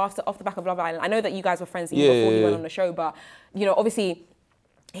much that off the back of Love Island, I know that you guys were friends even before he went on the show, but you know, obviously,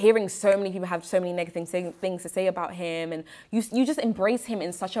 hearing so many people have so many negative things to say about him, and you just embrace him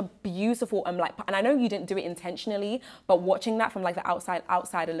in such a beautiful and I know you didn't do it intentionally, but watching that from like the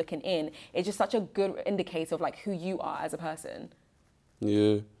outsider looking in, it's just such a good indicator of like who you are as a person.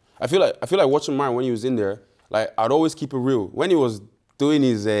 Yeah, I feel like watching Martin when he was in there, like, I'd always keep it real. When he was doing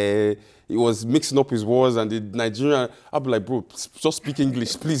his, he was mixing up his words and the Nigerian, I'd be like, bro, just speak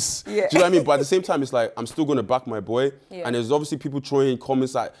English, please. Yeah. Do you know what I mean? But at the same time, it's like, I'm still going to back my boy. Yeah. And there's obviously people throwing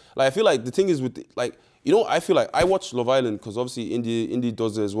comments. Like, I feel like the thing is with, like, you know, I feel like I watch Love Island because obviously Indy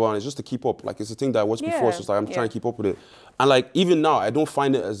does it as well. And it's just to keep up. Like, it's a thing that I watched before. So it's like, I'm trying to keep up with it. And like, even now, I don't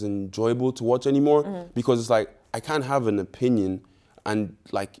find it as enjoyable to watch anymore because it's like, I can't have an opinion and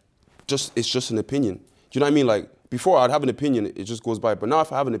like, it's just an opinion. Do you know what I mean? Like, before I'd have an opinion, it just goes by. But now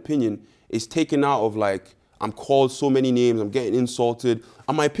if I have an opinion, it's taken out of like, I'm called so many names, I'm getting insulted.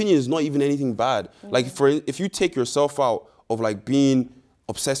 And my opinion is not even anything bad. Like, if you take yourself out of like being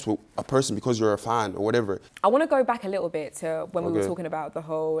obsessed with a person because you're a fan or whatever. I want to go back a little bit to when we were talking about the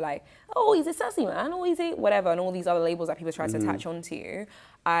whole like, oh, he's a sassy man, or he's a whatever, and all these other labels that people try to attach onto you.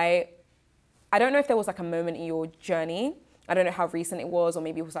 I don't know if there was like a moment in your journey, I don't know how recent it was, or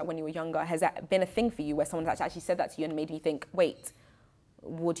maybe it was like when you were younger. Has that been a thing for you where someone has actually said that to you and made you think, wait,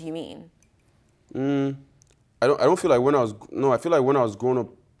 what do you mean? I don't feel like when I feel like when I was growing up,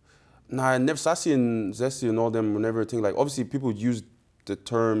 I never, Sassy and Zesty and all them were never a thing. Like, obviously people use the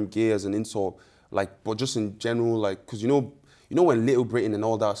term gay as an insult, like, but just in general, like, because you know when Little Britain and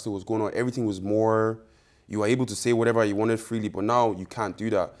all that still was going on, everything was more, you were able to say whatever you wanted freely, but now you can't do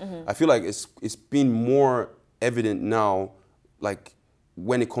that. I feel like it's been more evident now, like,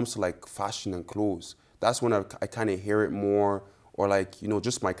 when it comes to like fashion and clothes. That's when I kind of hear it more, or like, you know,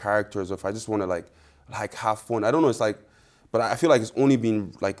 just my characters, or if I just want to like have fun. I don't know, it's like, but I feel like it's only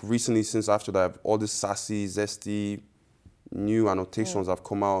been like recently, since after that, all this sassy, zesty, new annotations have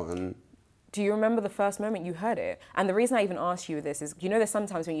come out. And do you remember the first moment you heard it? And the reason I even asked you this is, you know, there's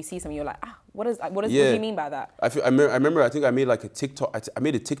sometimes when you see something, you're like, what do you mean by that? I remember, I think I made like a TikTok, I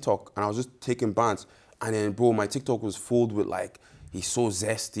made a TikTok and I was just taking bants. And then, bro, my TikTok was filled with like, he's so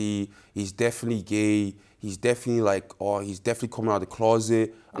zesty, he's definitely gay, he's definitely like, oh, he's definitely coming out of the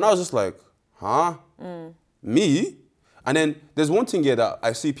closet. And I was just like, huh? Me? And then there's one thing here that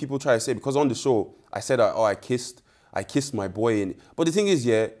I see people try to say, because on the show, I said, oh, I kissed my boy. But the thing is,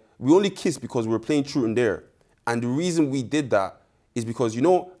 we only kissed because we were playing Truth and Dare. And the reason we did that is because, you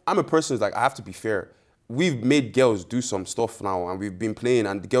know, I'm a person who's like, I have to be fair. We've made girls do some stuff now, and we've been playing,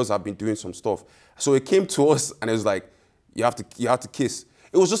 and the girls have been doing some stuff. So it came to us, and it was like, you have to kiss.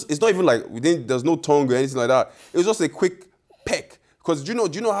 It was just, it's not even like, there's no tongue or anything like that. It was just a quick peck Because do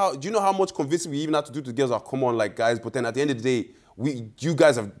you know how much convincing we even have to do to girls? Like, come on, like guys. But then at the end of the day,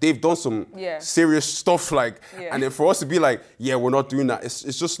 they've done some serious stuff, like, and then for us to be like, yeah, we're not doing that.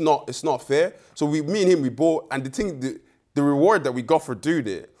 It's not fair. So me and him, we both, and the reward that we got for doing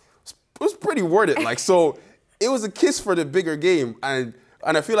it was pretty worth it. Like, so it was a kiss for the bigger game, and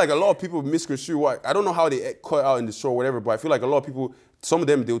I feel like a lot of people misconstrue what, I don't know how they cut it out in the show or whatever, but I feel like a lot of people, some of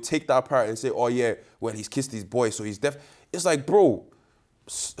them, they'll take that part and say, oh yeah, well, he's kissed his boy, so he's deaf. It's like, bro,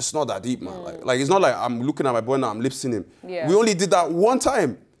 it's not that deep, man. Like it's not like I'm looking at my boy now, I'm lip-syncing him. Yeah. We only did that one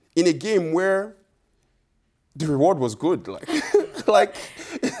time in a game where the reward was good. Like,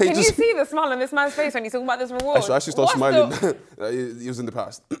 Can you see the smile on this man's face when he's talking about this reward? I should start smiling. It was in the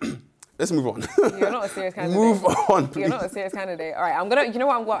past. Let's move on. You're not a serious candidate. Move on, please. You're not a serious candidate. All right, you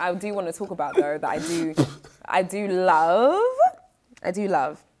know what I do want to talk about though, that I do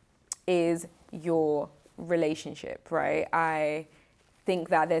love is your relationship, right? I think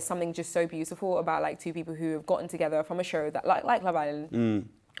that there's something just so beautiful about like two people who have gotten together from a show that like Love Island,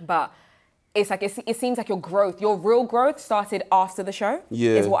 but it's like it seems like your real growth started after the show.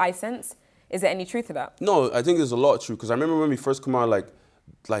 Yeah, is what I sense. Is there any truth to that? No, I think there's a lot of truth, because I remember when we first come out,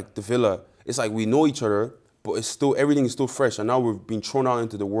 like the villa, it's like we know each other, but everything is still fresh, and now we've been thrown out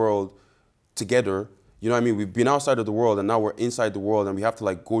into the world together. You know what I mean? We've been outside of the world, and now we're inside the world, and we have to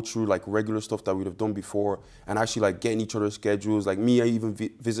like go through like regular stuff that we'd have done before, and actually like getting each other's schedules. Like me, I even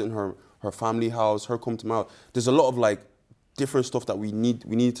visiting her family house, her come to my house. There's a lot of like different stuff that we need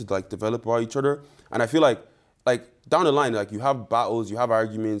to like develop about each other, and I feel like down the line, like you have battles, you have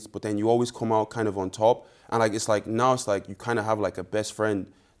arguments, but then you always come out kind of on top, and like it's like now it's like you kind of have like a best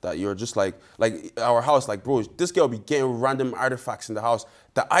friend that you're just like our house, like, bro, this girl be getting random artifacts in the house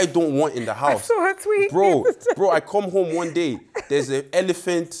that I don't want in the house. I saw her tweet. Bro, I come home one day, there's an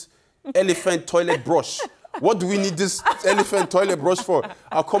elephant toilet brush. What do we need this elephant toilet brush for?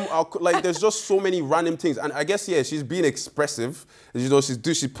 Like, there's just so many random things. And I guess, yeah, she's being expressive. You know,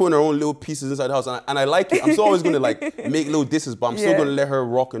 she's putting her own little pieces inside the house. And I like it. I'm still always going to, like, make little disses, but I'm still going to let her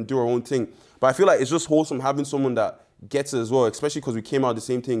rock and do her own thing. But I feel like it's just wholesome having someone that gets it as well, especially because we came out the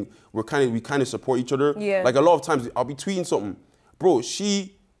same thing. We kind of support each other. Yeah. Like, a lot of times, I'll be tweeting something. Bro,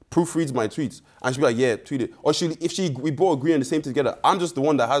 she proofreads my tweets, and she'll be like, yeah, tweet it. Or we both agree on the same thing together. I'm just the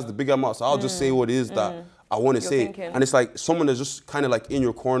one that has the bigger mouth, so I'll just say what it is that I want to say. Thinking. And it's like someone that's just kind of like in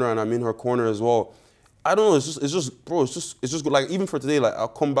your corner, and I'm in her corner as well. I don't know, it's just good. Like, even for today, like, I'll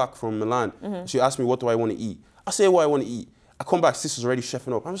come back from Milan. She asked me, what do I want to eat? I say what I want to eat. I come back, sister's already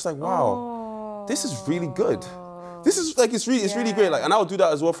chefing up. I'm just like, wow, this is really good. This is like, it's really great. Like, and I'll do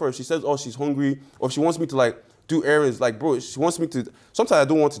that as well for her. She says, oh, she's hungry, or if she wants me to like do errands, like, bro, she wants me to, sometimes I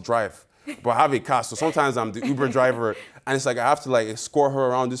don't want to drive, but I have a car, so sometimes I'm the Uber driver, and it's like I have to like escort her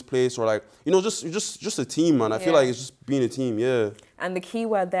around this place, or like, you know, just a team, man. I feel like it's just being a team, yeah. And the key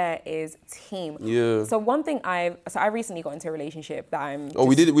word there is team. Yeah. So one thing I recently got into a relationship that I'm.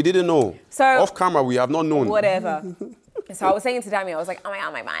 We didn't know. So off camera, we have not known. Whatever. So I was saying to Dami, I was like, oh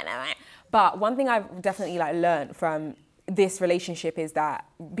my mind. But one thing I've definitely like learned from this relationship is that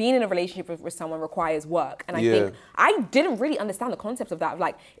being in a relationship with someone requires work. And I think I didn't really understand the concept of that.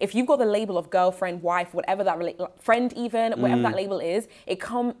 Like, if you've got the label of girlfriend, wife, whatever that friend even, whatever that label is, it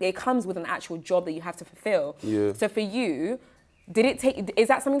comes with an actual job that you have to fulfill. Yeah. So for you, is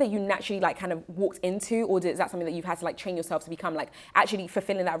that something that you naturally like kind of walked into, or is that something that you've had to like train yourself to become like actually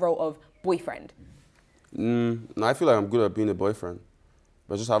fulfilling that role of boyfriend? No, I feel like I'm good at being a boyfriend.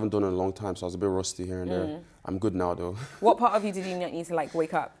 But I just haven't done it in a long time, so I was a bit rusty here and there. I'm good now, though. What part of you did you need to like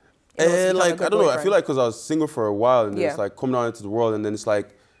wake up? Like, I don't know. I feel like because I was single for a while, and then it's like coming out into the world, and then it's like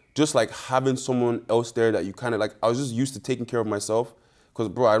just like having someone else there that you kind of like. I was just used to taking care of myself. Because,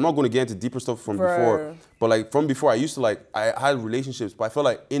 bro, I'm not going to get into deeper stuff from before. But like from before, I used to like, I had relationships, but I felt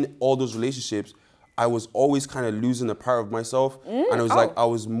like in all those relationships, I was always kind of losing a part of myself. And it was like, I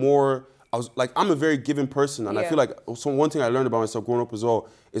was like, I'm a very giving person, and I feel like one thing I learned about myself growing up as well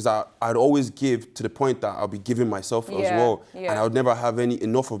is that I'd always give to the point that I'll be giving myself as well, and I would never have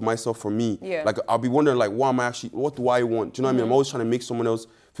enough of myself for me. Like, I'll be wondering, like, what do I want? Do you know what I mean? I'm always trying to make someone else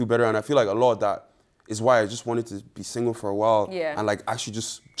feel better, and I feel like a lot of that is why I just wanted to be single for a while and like actually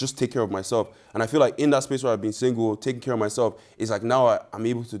just take care of myself. And I feel like in that space where I've been single, taking care of myself, is like now I'm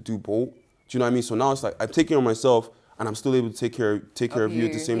able to do both. Do you know what I mean? So now it's like I'm taking care of myself, and I'm still able to take care of you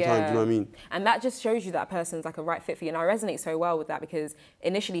at the same time. Do you know what I mean? And that just shows you that person's like a right fit for you. And I resonate so well with that, because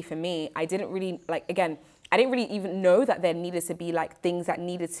initially for me, I didn't really even know that there needed to be like things that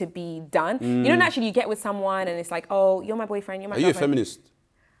needed to be done. You know, naturally you get with someone and it's like, oh, you're my boyfriend, you're my girlfriend. Are you a feminist?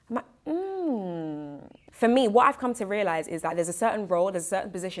 for me, what I've come to realize is that there's a certain role, there's a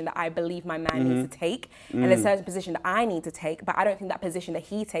certain position that I believe my man needs to take, and there's a certain position that I need to take, but I don't think that position that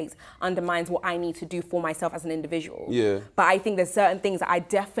he takes undermines what I need to do for myself as an individual. Yeah. But I think there's certain things that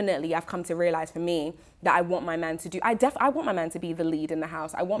I've come to realize for me that I want my man to do. I want my man to be the lead in the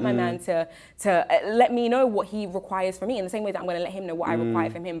house. I want my man to let me know what he requires from me in the same way that I'm going to let him know what I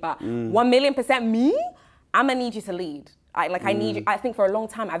require from him. But 1,000,000% me, I'm going to need you to lead. I need you. I think for a long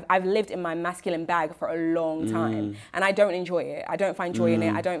time, I've lived in my masculine bag for a long time, and I don't enjoy it. I don't find joy in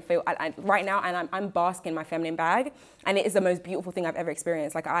it. I don't feel, right now, and I'm basking in my feminine bag, and it is the most beautiful thing I've ever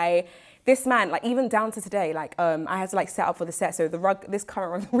experienced. This man, even down to today, I had to set up for the set. So the rug, this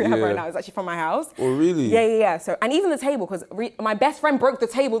current rug that we have right now is actually from my house. Oh, really? Yeah. So, and even the table, because my best friend broke the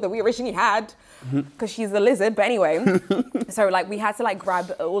table that we originally had, because she's a lizard. But anyway, so we had to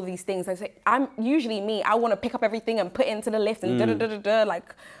grab all these things. I'm usually me. I want to pick up everything and put it into the lift and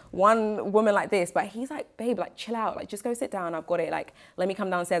one woman like this. But he's like, babe, chill out. Just go sit down. I've got it. Let me come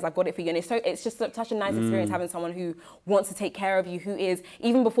downstairs. I've got it for you. And it's just such a nice experience having someone who wants to take care of you, who is,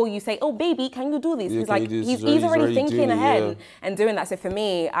 even before you say, oh, baby, can you do this? Yeah, he's already thinking ahead and doing that. So for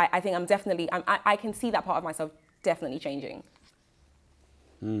me, I think I'm definitely, I can see that part of myself definitely changing.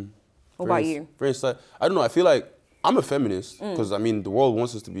 What about you? Very sad. I don't know. I feel like I'm a feminist because, the world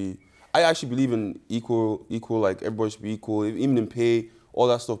wants us to be, I actually believe in equal, everybody should be equal, even in pay, all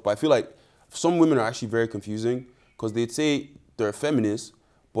that stuff. But I feel like some women are actually very confusing because they'd say they're a feminist,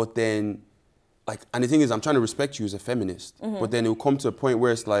 but then, and the thing is, I'm trying to respect you as a feminist, but then it will come to a point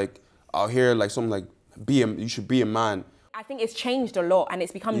where it's I'll hear something you should be a man. I think it's changed a lot and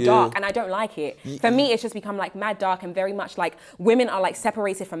it's become dark and I don't like it. For me, it's just become mad dark and very much women are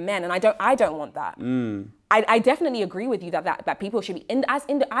separated from men, and I don't want that. I definitely agree with you that people should be,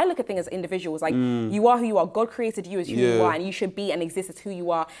 I look at things as individuals. You are who you are. God created you as who you are, and you should be and exist as who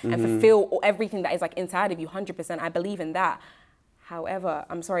you are and fulfill everything that is inside of you 100%. I believe in that. However,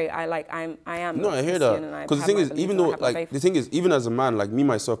 I'm sorry, I am. No, I hear that. Because the thing is, even though, the thing is, even as a man, me,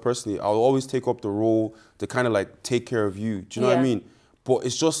 myself, personally, I'll always take up the role to kind of take care of you. Do you know what I mean? But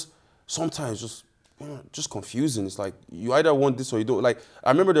it's just, sometimes just confusing. It's you either want this or you don't. I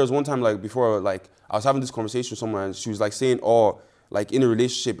remember there was one time, before, I was having this conversation with someone and she was saying, in a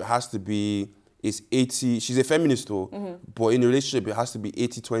relationship, it has to be, it's 80, she's a feminist though, but in a relationship, it has to be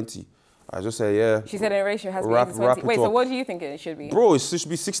 80-20. I just said, yeah. She said in a relationship has to be 80-20. Wait, so what do you think it should be? Bro, it should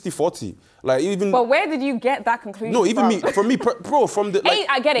be 60-40. But where did you get that conclusion No, even me, for me, bro, from the...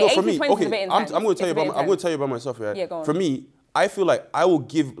 I get it, 80-20 is a bit intense. I'm going to tell you about myself, yeah? Yeah, go on. For me, I feel I will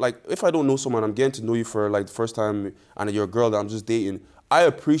give, if I don't know someone, I'm getting to know you for the first time and you're a girl that I'm just dating, I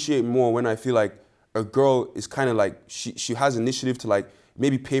appreciate more when I feel a girl is kind of she has initiative to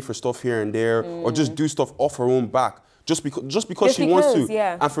maybe pay for stuff here and there or just do stuff off her own back. Just because she wants to.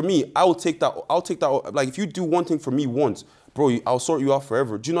 Yeah. And for me, I'll take that. If you do one thing for me once, bro, I'll sort you out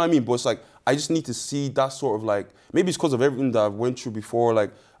forever. Do you know what I mean? But it's I just need to see that sort of maybe it's because of everything that I went through before. I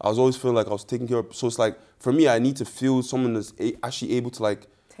was always feeling I was taking care of. So it's for me, I need to feel someone that's actually able to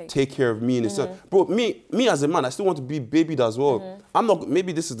take care of me and itself. Bro, me as a man, I still want to be babied as well. I'm not,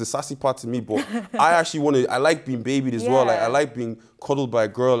 maybe this is the sassy part to me, but I actually I like being babied as well. I like being cuddled by a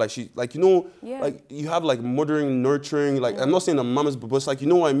girl. You have mothering, nurturing. I'm not saying a mama's, but it's you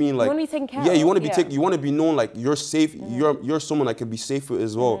know what I mean. You want to be taken care of. Yeah, you want to be you want to be known you're safe. You're someone I can be safe with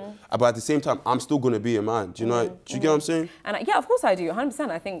as well. But at the same time, I'm still gonna be a man. Do you know? Do you get what I'm saying? And yeah, of course I do.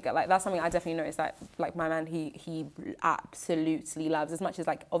 100%. I think that's something I definitely noticed. My man, he absolutely loves, as much as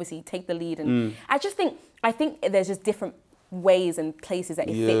obviously take the lead. And I think there's just different ways and places that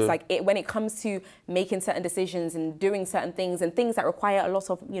it fits. When it comes to making certain decisions and doing certain things and things that require a lot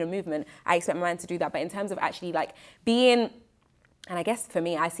of movement, I expect my man to do that. But in terms of actually being, and I guess for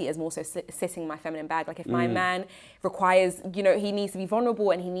me, I see it as more so sitting in my feminine bag. If my man requires, he needs to be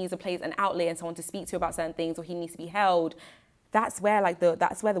vulnerable and he needs a place, an outlet and someone to speak to about certain things, or he needs to be held, that's where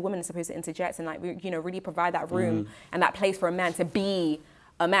the woman is supposed to interject and really provide that room and that place for a man to be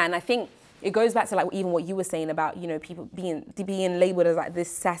a man. I think it goes back to even what you were saying about people being labeled as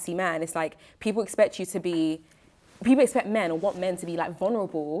this sassy man. It's people expect men or want men to be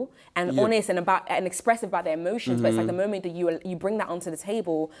vulnerable and honest and expressive about their emotions. But it's the moment that you bring that onto the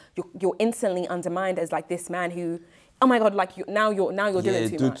table, you're instantly undermined as this man who, oh my God, now you're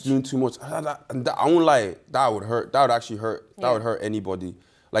doing too much. I won't lie, that would hurt. That would actually hurt. That would hurt anybody.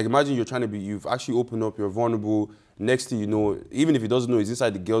 Imagine you've actually opened up, you're vulnerable. Next thing you know, even if he doesn't know, he's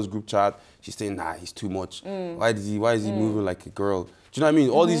inside the girls' group chat. She's saying, nah, he's too much. Why is he moving like a girl? Do you know what I mean?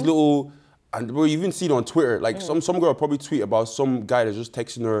 All these little, and bro, you even see it on Twitter. Some girl probably tweet about some guy that's just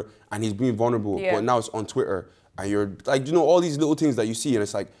texting her and he's being vulnerable, but now it's on Twitter. and you're like, you know, all these little things that you see, and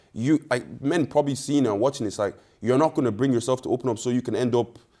it's like men probably seeing and watching, it's like you're not gonna bring yourself to open up, so you can end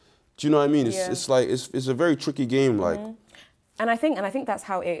up. Do you know what I mean? It's like it's a very tricky game, like. And I think that's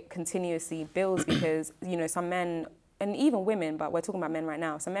how it continuously builds, because you know, some men and even women, but we're talking about men right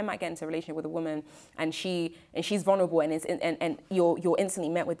now. Some men might get into a relationship with a woman and she's vulnerable, and you're instantly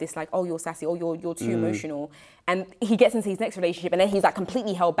met with this like, oh, you're sassy, oh, you're too emotional, and he gets into his next relationship and then he's like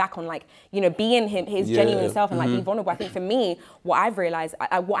completely held back on like, you know, being his genuine self and like being vulnerable. I think for me, what I've realized,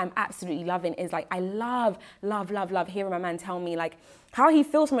 what I'm absolutely loving is like, I love hearing my man tell me like how he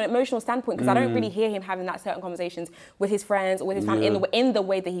feels from an emotional standpoint, because I don't really hear him having that certain conversations with his friends or with his family in the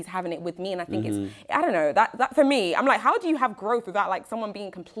way that he's having it with me. And I think it's, I don't know, that for me, I'm like, how do you have growth without like someone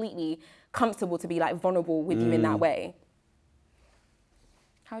being completely comfortable to be like vulnerable with you in that way?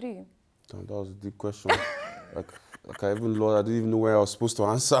 How do you? That was a deep question. like I didn't even know where I was supposed to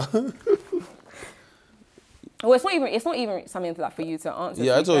answer. Well, it's not even something that for you to answer.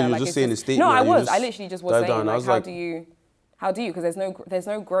 Yeah, I thought you were just saying a statement. No, I literally just was saying, like, how do you? Because there's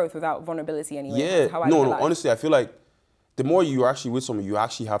no growth without vulnerability anyway. Yeah, no, honestly, I feel like the more you're actually with someone, you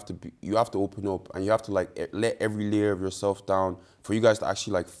actually have to open up, and you have to like let every layer of yourself down for you guys to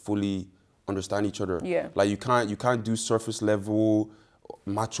actually like fully understand each other. Yeah. Like you can't do surface level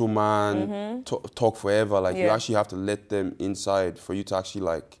macho man talk forever. Like you actually have to let them inside for you to actually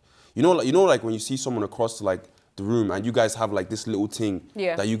like, you know like when you see someone across like the room and you guys have like this little thing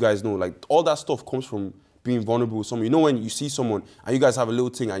that you guys know, like all that stuff comes from being vulnerable with someone. You know, when you see someone and you guys have a little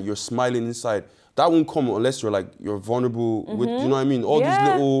thing and you're smiling inside, that won't come unless you're vulnerable with, you know what I mean? All these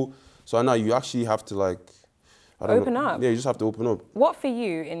little, so I know you actually have to like, open up. Yeah, you just have to open up. What for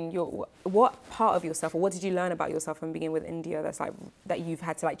you what part of yourself, or what did you learn about yourself from being with India that's like, that you've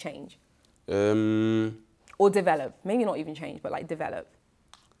had to like change? Or develop, maybe not even change, but like develop.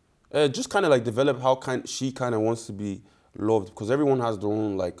 Just kind of like develop how she kind of wants to be loved, because everyone has their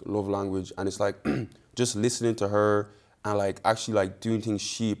own like love language, and it's like just listening to her and like actually like doing things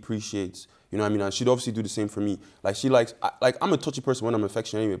she appreciates, you know what I mean? And she'd obviously do the same for me. Like she likes, like I'm a touchy person when I'm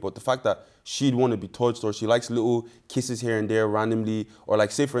affectionate anyway, but the fact that she'd want to be touched, or she likes little kisses here and there randomly, or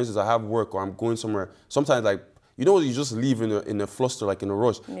like say for instance I have work or I'm going somewhere, sometimes like, you know, you just leave in a fluster, like in a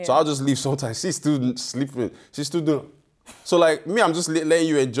rush. So I'll just leave sometimes. She's still sleeping, she's still doing. So like me, I'm just letting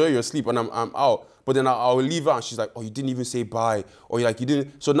you enjoy your sleep, and I'm out. But then I'll leave her and she's like, oh, you didn't even say bye, or like you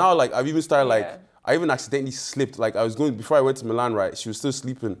didn't. So now like I've even started like, I even accidentally slipped. Like I was going, before I went to Milan, right, she was still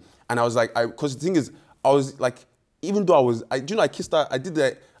sleeping. And I was like, because the thing is, I was like, even though I kissed her,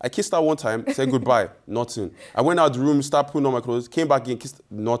 I kissed her one time, said goodbye, nothing. I went out the room, started putting on my clothes, came back again, kissed,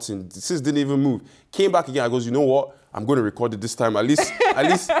 nothing. The sis didn't even move. Came back again, I goes, you know what? I'm going to record it this time. At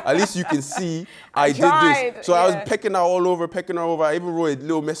least you can see I did this. So I was pecking her all over, I even wrote a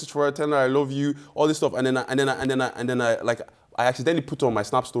little message for her, telling her I love you, all this stuff. And then I accidentally put on my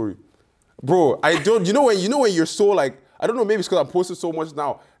Snap story. Bro, you know when you're so like, I don't know, maybe it's because I'm posting so much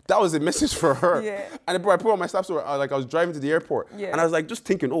now. That was a message for her. And bro, I put on my Snap story, I was driving to the airport. And I was like, just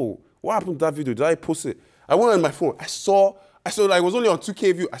thinking, oh, what happened to that video? Did I post it? I went on my phone. I saw like it was only on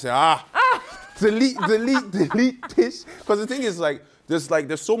 2K view. I said, delete this. Because the thing is like,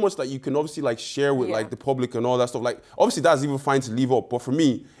 there's so much that you can obviously like share with like the public and all that stuff. Like obviously that's even fine to leave up, but for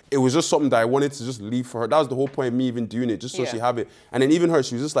me, it was just something that I wanted to just leave for her. That was the whole point of me even doing it, just so she have it. And then even her,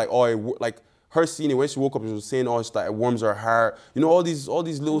 she was just like, oh, like her seeing it when she woke up, she was saying, oh, it's like it warms her heart. You know, all these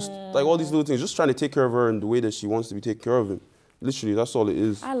little things, just trying to take care of her in the way that she wants to be taken care of. Literally, that's all it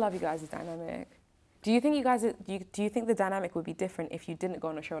is. I love you guys' dynamic. Do you think do you think the dynamic would be different if you didn't go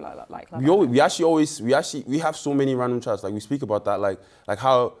on a show like we have so many random chats, like we speak about that, like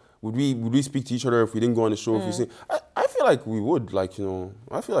how would we speak to each other if we didn't go on the show? If we say, I feel like we would, like, you know,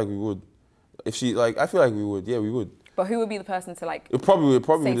 I feel like we would. If she, like, I feel like we would, yeah, we would. But who would be the person to like it probably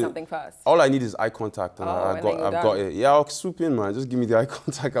say something first? All I need is eye contact, and I've got it. Yeah, I'll swoop in, man. Just give me the eye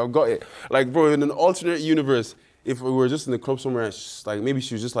contact. I've got it. Like, bro, in an alternate universe, if we were just in the club somewhere, and like maybe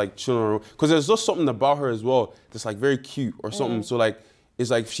she was just like chilling around, because there's just something about her as well that's like very cute or something. So like, it's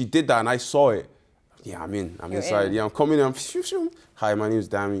like if she did that and I saw it, yeah, I'm inside. Yeah, I'm coming in. Hi, my name is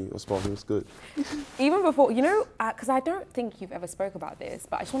Dami. What's poppin'? It's good. Even before, you know, because I don't think you've ever spoke about this,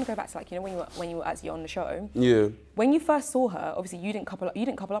 but I just want to go back to like, you know, when you were actually on the show. Yeah. When you first saw her, obviously you didn't couple up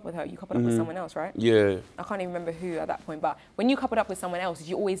with her. You coupled up with someone else, right? Yeah. I can't even remember who at that point, but when you coupled up with someone else, did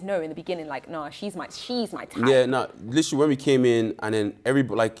you always know in the beginning, like, nah, she's my type? Yeah, nah. Literally, when we came in, and then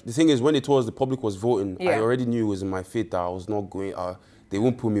like the thing is, when they told us the public was voting, I already knew it was in my fate that I was not going. They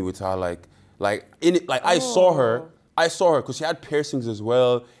won't put me with her, I saw her because she had piercings as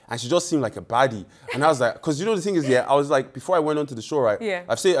well, and she just seemed like a baddie. And I was like, because you know the thing is, I was like, before I went onto the show, right? Yeah.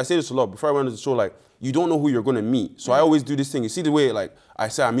 I say this a lot. Before I went onto the show, like, you don't know who you're gonna meet. So I always do this thing. You see the way like I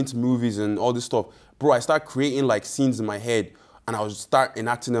say I'm into movies and all this stuff, bro. I start creating like scenes in my head, and I would start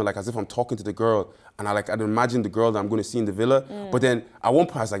enacting them like as if I'm talking to the girl, and I'd imagine the girl that I'm gonna see in the villa. But then at one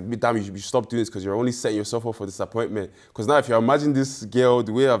point I was like, damn, you should stop doing this because you're only setting yourself up for disappointment. Because now if you imagine this girl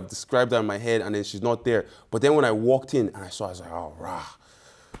the way I've described her in my head, and then she's not there. But then when I walked in and I saw, I was like, oh, rah.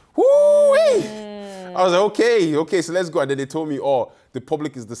 Woo-wee! I was like, okay, so let's go. And then they told me, oh, the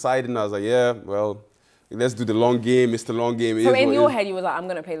public is deciding. I was like, yeah, well, let's do the long game. It's the long game. So in your head, you were like, I'm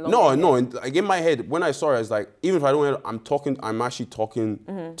going to play the long game. No. Like in my head, when I saw her, I was like, even if I don't hear, I'm actually talking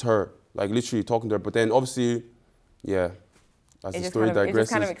to her. Like literally talking to her. But then obviously, yeah, as the story digresses. It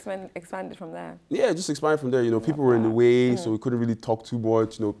just kind of expanded from there. Yeah, just expanded from there. You know, people were in the way, so we couldn't really talk too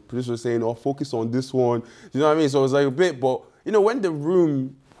much. You know, producer was saying, oh, focus on this one. You know what I mean? So it was like a bit, but you know, when the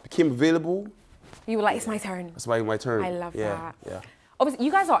room became available, you were like, it's my turn. It's my turn. I love that. Yeah. Obviously,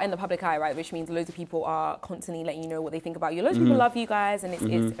 you guys are in the public eye, right? Which means loads of people are constantly letting you know what they think about you. Loads of people love you guys, and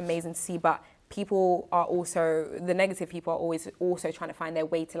it's amazing to see. But people are also, the negative people are always also trying to find their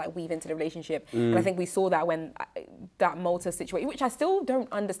way to like weave into the relationship. And I think we saw that when that Malta situation, which I still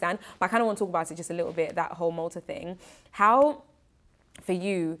don't understand, but I kind of want to talk about it just a little bit, that whole Malta thing. How, for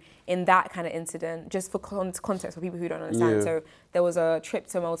you, in that kind of incident, just for context for people who don't understand, so there was a trip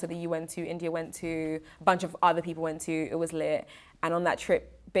to Malta that you went to, India went to, a bunch of other people went to, it was lit, and on that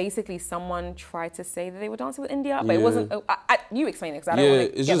trip, basically someone tried to say that they were dancing with India, but it wasn't, you explain it, because I don't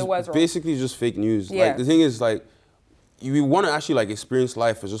want to get the words wrong. Basically just fake news. Like, the thing is, like, you want to actually like experience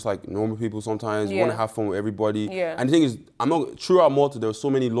life as just like normal people sometimes. You want to have fun with everybody. And the thing is, throughout Malta, there were so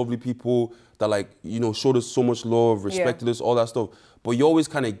many lovely people that like, you know, showed us so much love, respected us, all that stuff. But you always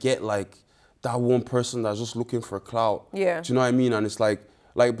kind of get like that one person that's just looking for clout. Do you know what I mean? And it's like,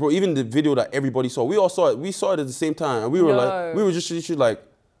 bro, even the video that everybody saw, we all saw it. We saw it at the same time, and we were like, we were just literally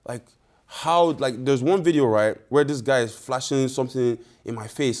like how, like, there's one video, right, where this guy is flashing something in my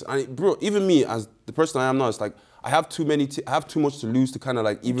face, and bro, even me as the person I am now, it's like I have too much to lose to kind of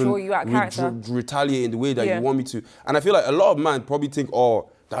like even retaliate in the way that you want me to. And I feel like a lot of men probably think,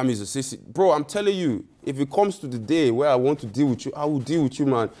 oh, Dami's a sissy. Bro, I'm telling you, if it comes to the day where I want to deal with you, I will deal with you,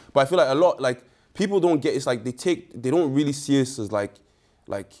 man. But I feel like a lot, like, people don't get, it's like they don't really see us as like,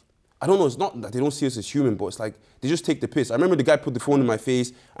 I don't know, it's not that they don't see us as human, but it's like, they just take the piss. I remember the guy put the phone in my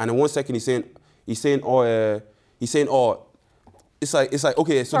face, and in 1 second he's saying, oh, it's like,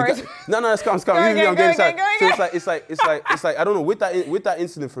 okay, so the guy, no, it's calm. I'm getting sad. So it's like, I don't know, with that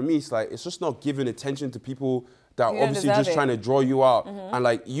incident for me, it's just not giving attention to people that are obviously just trying to draw you out. And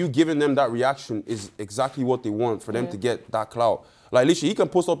like, you giving them that reaction is exactly what they want for them to get that clout. Like literally, he can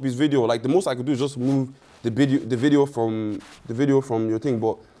post up his video. Like the most I could do is just move the video from your thing.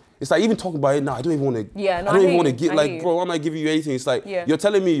 But it's like, even talking about it now, I don't even want to. I don't even want to get like, bro, why am I giving you anything? It's like, you're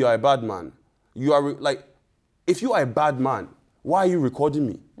telling me you're a bad man. You are like, if you are a bad man, why are you recording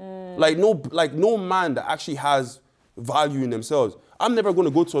me? Like no man that actually has value in themselves. I'm never going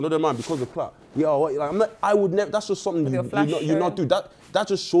to go to another man because of clout. I would never. That's just something you not do. That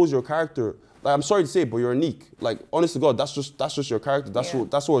just shows your character. Like, I'm sorry to say, but you're unique. Like, honest to God, that's just your character. That's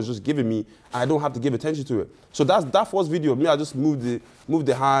what it's just giving me, and I don't have to give attention to it. So that first video of me, I just moved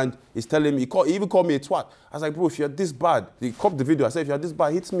the hand. He's telling me, he even called me a twat. I was like, bro, if you're this bad, he copped the video. I said, if you're this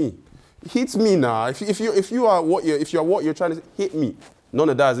bad, hit me. Hit me now. If you are what you're trying to hit me. None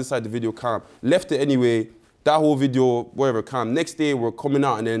of that is inside the video cam. Left it anyway. That whole video, whatever, cam. Next day, we're coming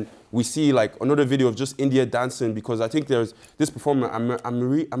out, and then we see like another video of just India dancing, because I think there's this performer,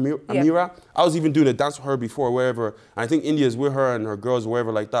 Amira. I was even doing a dance with her before, wherever. And I think India's with her and her girls,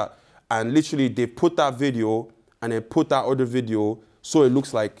 wherever like that. And literally, they put that video and then put that other video, so it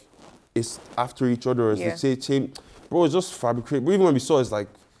looks like it's after each other. It's the same. Bro, it's just fabricated. But even when we saw it, it's like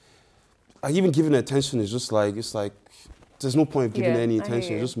even giving attention is just like, it's like, there's no point of giving any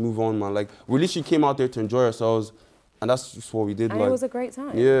attention. Just move on, man. Like, we literally came out there to enjoy ourselves, and that's just what we did. And it was a great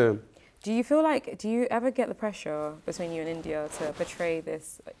time. Yeah. Do you ever get the pressure between you and India to portray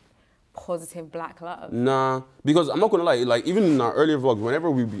this positive black love? Nah, because I'm not gonna lie, like, even in our earlier vlogs,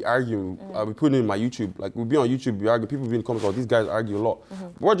 whenever we'd be arguing, we put it in my YouTube, like, we'd be on YouTube, we argue, people would be in the comments, oh, these guys argue a lot.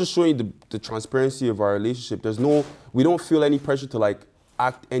 We're just showing the transparency of our relationship. We don't feel any pressure to, like,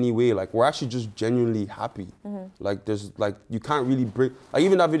 act anyway. Like, we're actually just genuinely happy. Like, there's, like, you can't really break, like,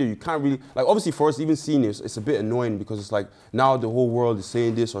 even that video, you can't really, like, obviously for us, even seeing this, it's a bit annoying, because it's like, now the whole world is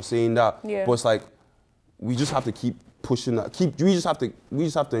saying this or saying that, but it's like, we just have to keep pushing that, we just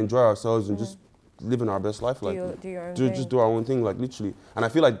have to enjoy ourselves and just living our best life, like, do your own thing. Just do our own thing, like, literally. And I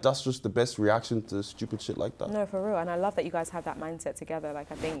feel like that's just the best reaction to stupid shit like that. No, for real. And I love that you guys have that mindset together.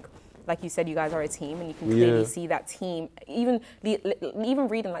 Like, I think like you said, you guys are a team, and you can clearly see that team. Even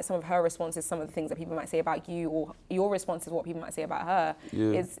reading like some of her responses, some of the things that people might say about you, or your responses, what people might say about her,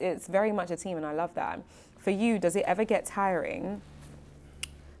 it's very much a team, and I love that. For you, does it ever get tiring?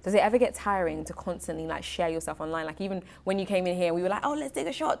 Does it ever get tiring to constantly like share yourself online? Like even when you came in here, we were like, oh, let's take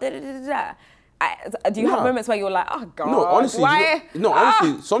a shot. Da, da, da, da. Do you have moments where you're like, oh God, no, honestly, why?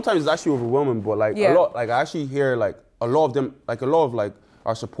 Honestly, sometimes it's actually overwhelming, but like a lot, like I actually hear like a lot of them, like a lot of like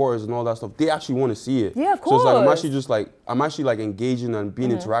our supporters and all that stuff, they actually want to see it. Yeah, of course. So it's like I'm actually like engaging and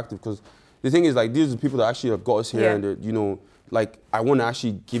being interactive, because the thing is like these are the people that actually have got us here, and you know, like I want to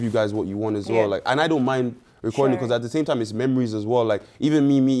actually give you guys what you want as well. Like, and I don't mind recording, because at the same time it's memories as well. Like even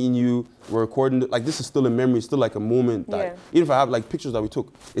me meeting you, we're recording, like this is still a memory, it's still like a moment that even if I have like pictures that we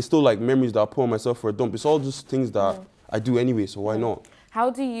took, it's still like memories that I put on myself for a dump. It's all just things that I do anyway, so why not? How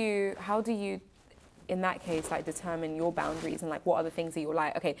do you in that case like determine your boundaries, and like what are the things that you're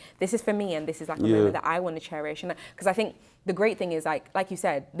like, okay, this is for me, and this is like a moment that I want to cherish? And because I think the great thing is like you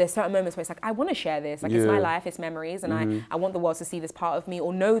said, there's certain moments where it's like, I want to share this, like it's my life, it's memories, and I want the world to see this part of me,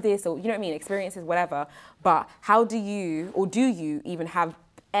 or know this, or you know what I mean, experiences, whatever. But how do you, or do you even have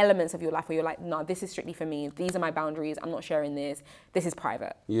elements of your life where you're like, no, this is strictly for me, these are my boundaries, I'm not sharing this is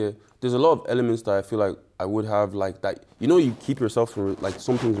private? Yeah, there's a lot of elements that I feel like I would have, like that, you know, you keep yourself for like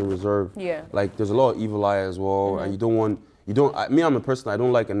some things in reserve. Like there's a lot of evil eye as well, and I'm a person, I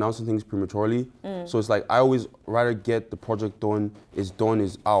don't like announcing things prematurely. So it's like I always rather get the project done, is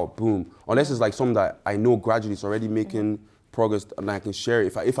out, boom. Unless it's like something that I know gradually it's already making progress, and I can share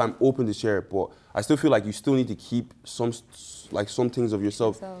it if I'm open to share it. But I still feel like you still need to keep some things of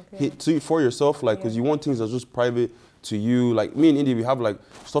yourself for yourself, like, because you want things that's just private to you. Like me and Indy, we have like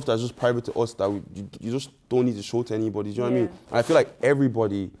stuff that's just private to us that you just don't need to show to anybody. Do you know what I mean? And I feel like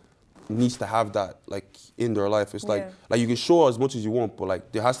everybody needs to have that like in their life. It's like you can show as much as you want, but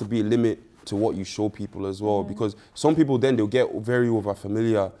like there has to be a limit to what you show people as well, because some people then they'll get very over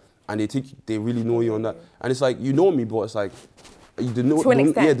familiar and they think they really know you on that. And it's like, you know me, but it's like,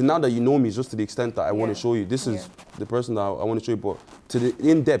 now that you know me is just to the extent that I want to show you. This is the person that I want to show you, but to the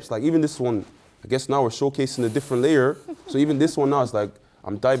in-depth, like even this one, I guess now we're showcasing a different layer. So even this one now is like,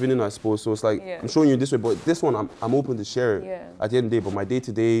 I'm diving in, I suppose. So it's like, I'm showing you this way, but this one, I'm open to share it at the end of the day. But my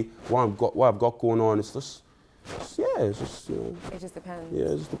day-to-day, what I've got going on, it's just, it's just, you know. It just depends. Yeah,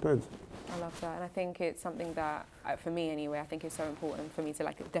 it just depends. I love that, and I think it's something that, for me anyway, I think it's so important for me to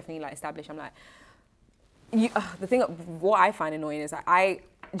like definitely like establish. I'm like, the thing, what I find annoying is that I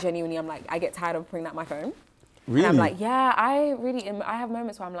genuinely, I'm like, I get tired of bringing out my phone. Really? And I'm like, yeah, I have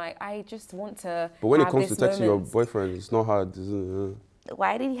moments where I'm like, I just want to. But when it comes to texting your boyfriend, it's not hard, is it?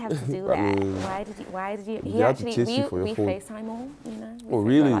 Why did he have to do that? Why did you? He actually, we FaceTime all, you know.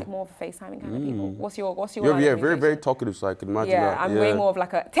 Really? Like more of a FaceTiming kind of people. What's your? Yeah, very talkative, so I can imagine that. I'm way more of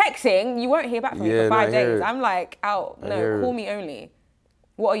like a texting. You won't hear back from me for 5 days. I'm like, out. No, call me only.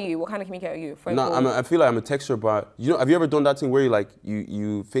 What are you? What kind of communicator are you? I feel like I'm a texter, but you know, have you ever done that thing where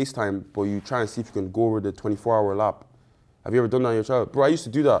you FaceTime, but you try and see if you can go over the 24-hour lap? Have you ever done that in your child? Bro, I used to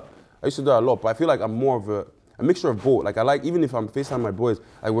do that. A lot, but I feel like I'm more of a mixture of both. Like I like, even if I'm FaceTime my boys,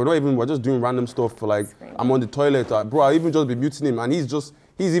 like we're just doing random stuff for like, I'm on the toilet, bro, I even just be muting him, and he's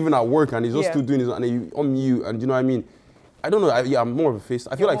even at work and he's just still doing his, and he on mute, and you know what I mean? I don't know, I'm more of a FaceTime.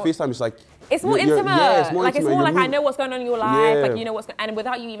 I feel like FaceTime is like, it's more intimate. It's more like I know what's going on in your life. Like you know what's going, and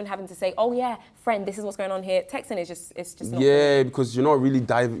without you even having to say, oh yeah, friend, this is what's going on here. Texting is just not. Yeah, because you're not really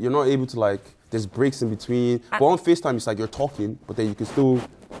you're not able to like, there's breaks in between. But on FaceTime, it's like you're talking, but then you can still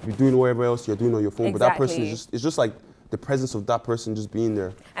be doing whatever else you're doing on your phone. Exactly. But that person it's just like the presence of that person just being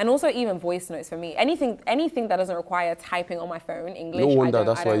there. And also even voice notes for me. Anything that doesn't require typing on my phone, English. No wonder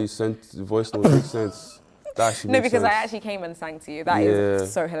that's why you sent voice notes. Makes sense. No, because I actually came and sang to you. That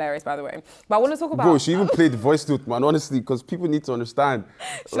is so hilarious, by the way. But I want to talk about... Bro, she even played the voice note, man, honestly, because people need to understand.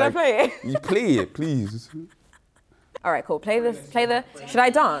 Should I play it? You play it, please. All right, cool. Play the... Should I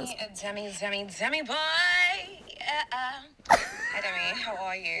dance? Dami boy. Hi, Dami. How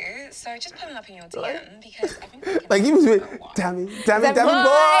are you? So just pulling up in your DM because I've been thinking... Like, he was with Dami boy.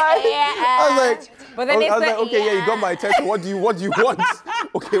 I was like... But then I was like, okay, you got my attention. What do you want?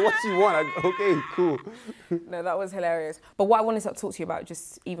 Okay, what do you want? Okay, cool. No, that was hilarious. But what I wanted to talk to you about,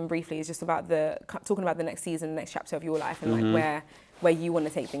 just even briefly, is just about talking about the next season, the next chapter of your life, and like where you want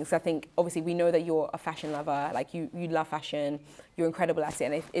to take things. I think obviously we know that you're a fashion lover, like you love fashion, you're incredible at it,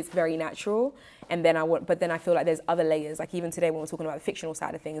 and it's very natural. And then but then I feel like there's other layers. Like even today when we're talking about the fictional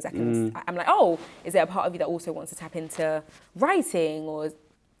side of things, I'm like, oh, is there a part of you that also wants to tap into writing, or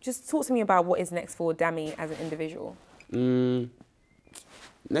just talk to me about what is next for Dami as an individual?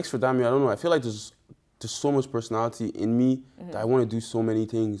 Next for Dami, I don't know. I feel like there's there's so much personality in me that I want to do so many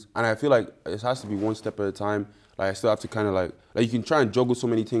things. And I feel like it has to be one step at a time. Like I still have to kind of like you can try and juggle so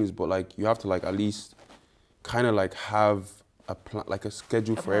many things, but like you have to like at least kind of like have a plan, like a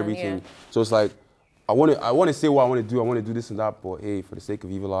schedule for everything. Yeah. So it's like, I want to say what I want to do. I want to do this and that, but hey, for the sake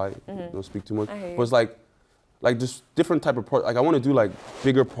of evil eye, don't speak too much. But it's like just different type of project. Like I want to do like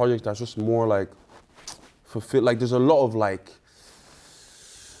bigger projects that's just more like fulfill. Like there's a lot of like.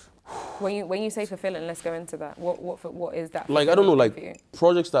 When you say fulfilling, let's go into that. What is that? Like I don't know, like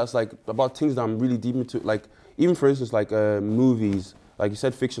projects that's like about things that I'm really deep into. Like even for instance, like movies. Like you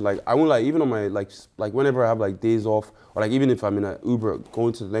said, fiction. Like I won't like even on my like whenever I have like days off, or like even if I'm in an Uber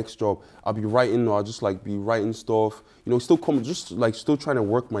going to the next job, I'll be writing, or I'll just like be writing stuff. You know, still still trying to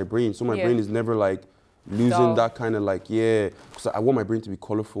work my brain, so my brain is never like losing that kind of like because I want my brain to be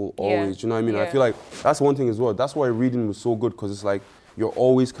colorful always. You know what I mean? I feel like that's one thing as well. That's why reading was so good, because it's like you're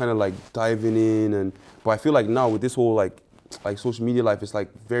always kind of like diving in, but I feel like now with this whole like social media life, it's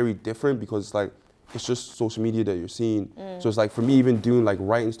like very different, because it's like it's just social media that you're seeing. So it's like for me, even doing like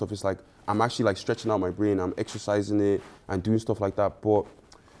writing stuff, it's like I'm actually like stretching out my brain, I'm exercising it and doing stuff like that. But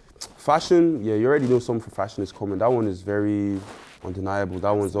fashion, you already know something for fashion is coming. That one is very undeniable.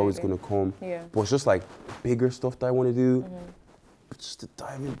 That one's always gonna come. But it's just like bigger stuff that I want to do. Just to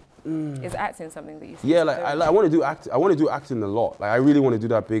dive in. Is acting something that you see? Yeah, like I want to do acting. I want to do acting a lot. Like I really want to do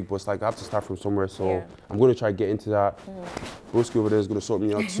that big, but it's like I have to start from somewhere. So I'm going to try to get into that. Broski over there is going to sort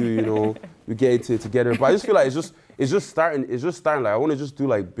me out too. You know, we get into it together. But I just feel like it's just starting. Like I want to just do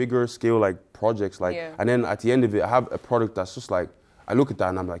like bigger scale like projects. Like and then at the end of it, I have a product that's just like I look at that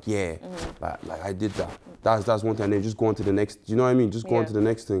and I'm like, like I did that. That's one thing. And then just go on to the next. You know what I mean? Just go on to the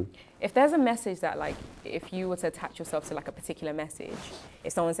next thing. If there's a message that, like, if you were to attach yourself to like a particular message,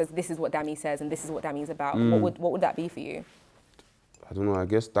 if someone says this is what Dami says and this is what Dami's about, what would that be for you? I don't know. I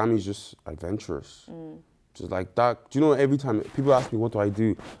guess Dami's just adventurous. Just like that. Do you know, every time people ask me what do I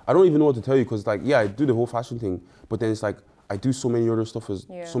do, I don't even know what to tell you, because like I do the whole fashion thing, but then it's like I do so many other stuff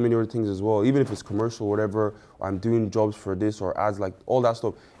so many other things as well. Even if it's commercial or whatever, or I'm doing jobs for this or ads, like all that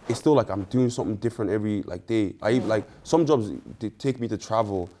stuff. It's still like I'm doing something different every like day. like some jobs they take me to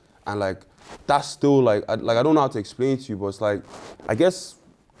travel. And like, that's still like I don't know how to explain it to you, but it's like, I guess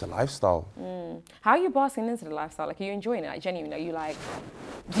the lifestyle. How are you basking into the lifestyle? Like, are you enjoying it? Like, genuinely, are you like,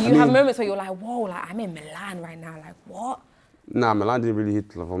 do you have moments where you're like, whoa, like I'm in Milan right now, like what? Nah, Milan didn't really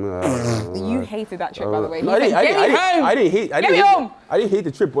hit for me. You hated that trip, by the way. No, I didn't hate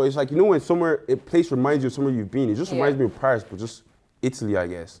the trip, but it's like, you know, when somewhere, a place reminds you of somewhere you've been. It just reminds me of Paris, but just Italy, I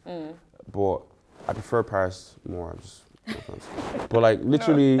guess. But I prefer Paris more. But like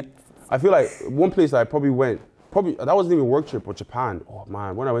literally, I feel like one place that I probably went, that wasn't even a work trip, but Japan. Oh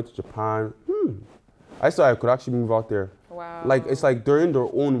man, when I went to Japan, I thought I could actually move out there. Wow. Like it's like they're in their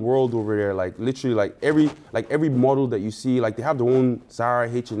own world over there. Like literally, like every model that you see, like they have their own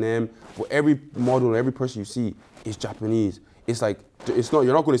Zara, H&M, but every model, every person you see is Japanese. It's like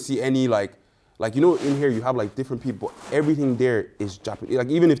you're not going to see any like you know, in here you have like different people. Everything there is Japanese. Like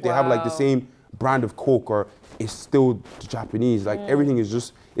even if they have like the same brand of Coke, or it's still Japanese. Like everything is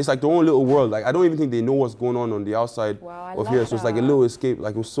just, it's like their own little world. Like I don't even think they know what's going on the outside of here. So it's like a little escape.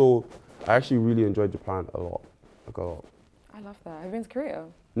 Like it was so, I actually really enjoyed Japan a lot. Like a lot. I love that. Have you been to Korea?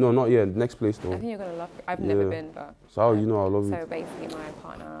 No, not yet. Next place though. I think you're gonna love it. I've never been, but. So you know I love you. So basically my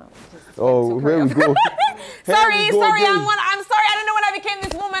partner just here we go. sorry, I'm sorry. I don't know when I became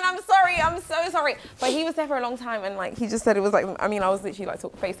this woman. I'm so sorry. But he was there for a long time, and like he just said it was like, I mean, I was literally like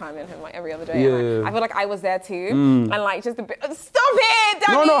FaceTiming him like every other day. And, like, I feel like I was there too, and like just a bit. Stop it,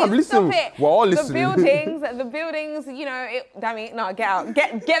 Dami. No, I'm listening. Stop it. We're all listening. The buildings. You know, Dami. No, get out.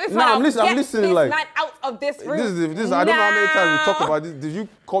 Get this man out. I'm listening. I'm listening. Like man out of this room. This. I don't know how many times we talk about this. Did you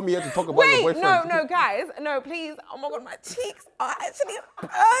call me here to talk about your boyfriend? No, guys, no, please. Oh my God, my cheeks are actually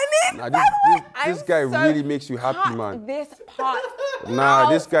burning. Nah, this guy really makes you happy, man. This part. Nah,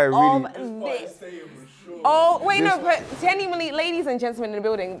 this guy really. Oh, wait, no, but genuinely, ladies and gentlemen in the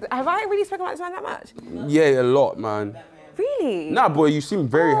building, have I really spoken about this man that much? Yeah, a lot, man. Really? Nah, boy, you seem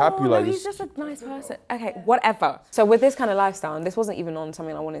very happy. Like no, he's just a nice person. Okay, whatever. So with this kind of lifestyle, and this wasn't even on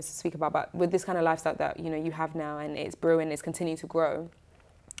something I wanted to speak about, but with this kind of lifestyle that, you know, you have now and it's brewing, it's continuing to grow,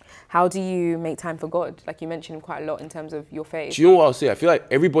 how do you make time for God? Like you mentioned him quite a lot in terms of your faith. Do you know what I'll say? I feel like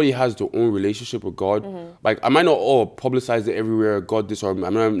everybody has their own relationship with God. Like I might not publicize it everywhere, God this, or I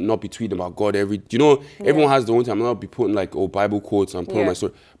might not be tweeting about God everyone has their own time. I might not be putting like Bible quotes and putting my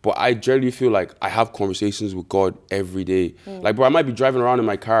story. But I generally feel like I have conversations with God every day. Like, bro, I might be driving around in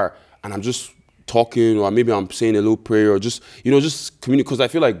my car and I'm just talking, or maybe I'm saying a little prayer, or just, you know, just communicate. Because I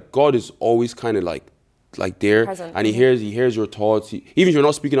feel like God is always kind of like like there, present. and he hears your thoughts. Even if you're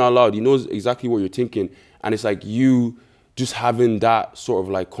not speaking out loud, he knows exactly what you're thinking, and it's like you just having that sort of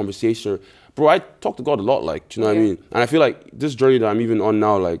like conversation. Bro, I talk to God a lot, like, do you know what I mean? And I feel like this journey that I'm even on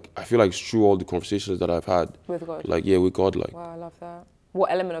now, like, I feel like it's through all the conversations that I've had. With God? Like, yeah, with God, like. Wow, I love that.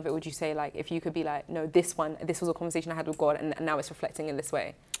 What element of it would you say, like, if you could be like, no, this was a conversation I had with God, and now it's reflecting in this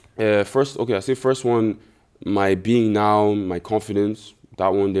way? I say first one, my being now, my confidence, that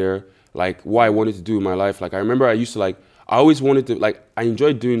one there, like, what I wanted to do in my life. Like, I remember I used to, like, I always wanted to, like, I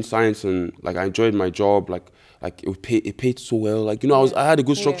enjoyed doing science, and, like, I enjoyed my job, like it paid so well. Like, you know, I had a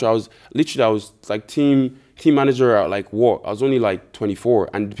good structure. I was like team manager at like what? I was only like 24,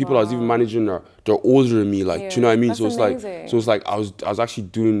 and the people I was even managing they're older than me. Like, do you know what I mean? That's so it's amazing. like I was actually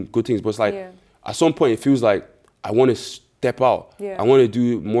doing good things. But it's like at some point it feels like I want to step out. I want to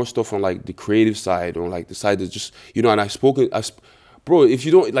do more stuff on like the creative side, or like the side that's just, you know. And bro, if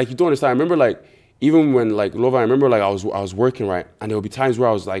you don't understand. I remember like even when like Love, I remember like I was working, right, and there would be times where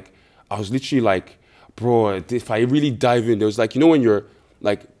I was literally like, bro, if I really dive in, there was like, you know, when you're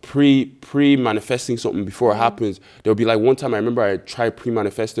like pre-manifesting something before it happens, there'll be like one time I remember I tried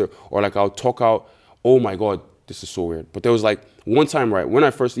pre-manifest it, or like I'll talk out, oh my God, this is so weird. But there was like one time, right, when I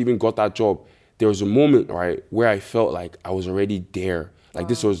first even got that job, there was a moment, right, where I felt like I was already there. Like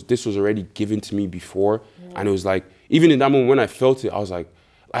this was already given to me before. And it was like, even in that moment when I felt it, I was like,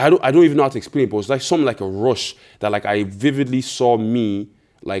 I don't even know how to explain it, but it was like something like a rush that like I vividly saw me,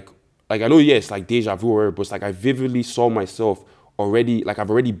 like I know, yes, like deja vu, or whatever, but it's like I vividly saw myself already, like I've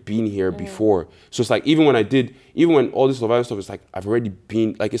already been here before. So it's like even when all this Love Island stuff, it's like I've already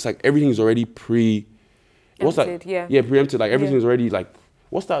been, like it's like everything's already what's that? Yeah, preempted. Like everything's already like,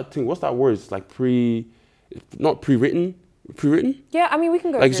 what's that thing? What's that word? It's like not pre-written. Pre-written? Yeah, I mean we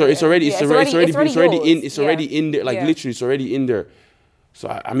can go. Like it's already in there. Like literally, it's already in there.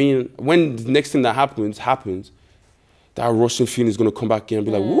 So I mean, when the next thing that happens, that rushing feeling is going to come back again and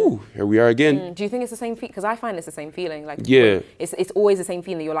be like, woo, here we are again. Do you think it's the same feeling? Because I find it's the same feeling. Like, it's always the same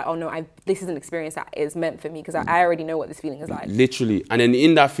feeling. You're like, oh no, this is an experience that is meant for me, because I already know what this feeling is like. Literally. And then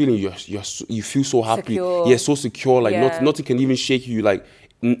in that feeling, you feel so happy. Secure. Yeah, so secure. Like nothing can even shake you. Like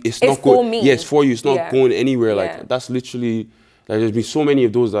it's not for good. me. Yeah, it's for you. It's not going anywhere. Like that's literally, like there's been so many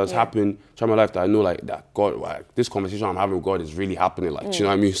of those that's happened throughout my life that I know like that God, like this conversation I'm having with God is really happening. Like, do you know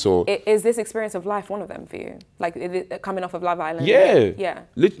what I mean? So is this experience of life one of them for you? Like coming off of Love Island? Yeah.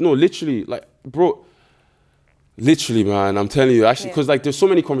 No, literally, like, bro, literally, man, I'm telling you, actually, because like there's so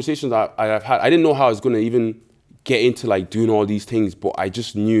many conversations that I've had. I didn't know how I was going to even get into like doing all these things, but I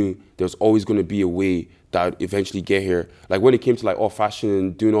just knew there was always going to be a way that I'd eventually get here. Like when it came to like fashion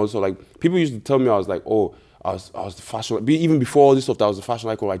and doing all this stuff, like people used to tell me I was like, I was the fashion, even before all this stuff, that was the fashion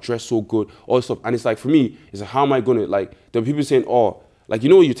icon, I dressed so good, all this stuff. And it's like, for me, it's like, how am I gonna, like, there are people saying, like, you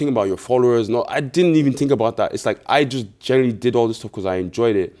know, you think about your followers. No, I didn't even think about that. It's like, I just generally did all this stuff because I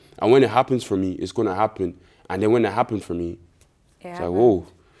enjoyed it. And when it happens for me, it's gonna happen. And then when it happened for me, it's like, whoa,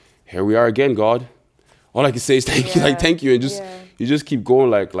 here we are again, God. All I can say is thank you, like, thank you. And just, you just keep going,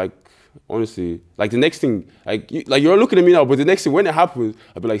 like, honestly, like the next thing, you're looking at me now, but the next thing, when it happens,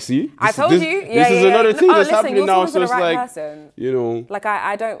 I'll be like, see, I told you. This is another thing that's happening now. So it's like, person. You know, like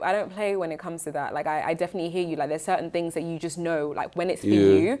I don't play when it comes to that. Like I definitely hear you. Like there's certain things that you just know. Like when it's for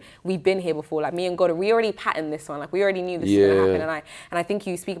you, we've been here before. Like me and God, we already patterned this one. Like we already knew this was gonna happen. And I think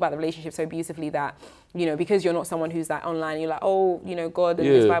you speak about the relationship so beautifully that, you know, because you're not someone who's like online, you're like, oh, you know, God and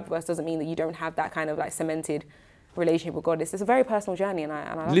this Bible verse doesn't mean that you don't have that kind of like cemented relationship with God. It's a very personal journey, and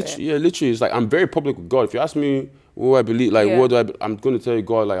I love it. Yeah, literally, it's like I'm very public with God. If you ask me what I believe, like I'm going to tell you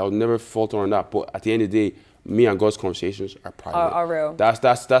God, like I'll never falter on that. But at the end of the day, me and God's conversations are private. Are real.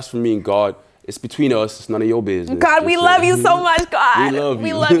 That's for me and God. It's between us. It's none of your business. God, we love you so much, God.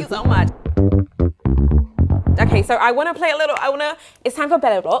 We love you so much. Okay, so I want to play a little, it's time for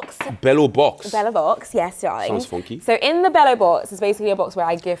Bello Box. Bello Box? Bello Box, yes, darling. Sounds funky. So in the Bello Box is basically a box where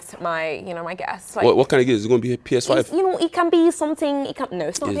I gift my guests. Like, what kind of gift? Is it going to be a PS5? It can be something, no,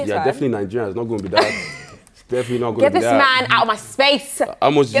 it's not PS5. Yeah, definitely Nigerian. It's not going to be that. Definitely not going to be that. Get this man out of my space. How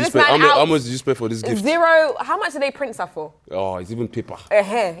much did you spend for this gift? Zero. How much did they print stuff for? Oh, it's even paper.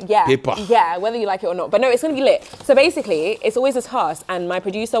 Yeah. Paper. Yeah, whether you like it or not. But no, it's going to be lit. So basically, it's always a task. And my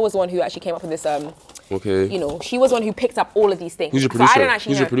producer was the one who actually came up with this, okay. You know, she was the one who picked up all of these things. Who's your producer? So I don't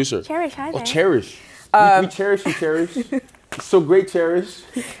actually know. Your producer? Cherish, hi there. Oh, Cherish. We cherish you, Cherish. So great, Cherish.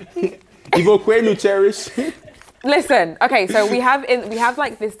 Ivoquenu, Cherish. Listen, okay, so we have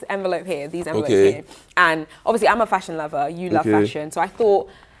like this envelope here, these envelopes here, and obviously I'm a fashion lover. You love fashion, so I thought,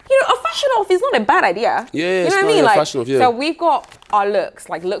 you know, a fashion off is not a bad idea. Yeah, you know what I mean? Like, fashion off, yeah. So we've got our looks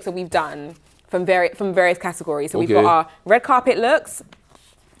that we've done from various categories. So we've got our red carpet looks,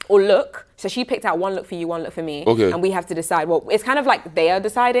 or look. So she picked out one look for you, one look for me. Okay. And we have to decide. Well, it's kind of like they are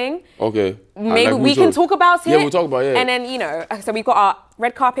deciding. Okay. Maybe we can talk about it. Yeah, we'll talk about it. And then, you know, so we've got our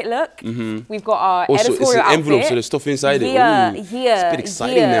red carpet look. Mm-hmm. We've got our editorial so it's an envelope, outfit. so there's stuff inside it. Yeah, Ooh, yeah. It's a bit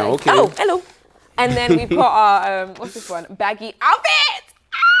exciting now. Okay. Oh, hello. And then we've got our, what's this one? Baggy outfit.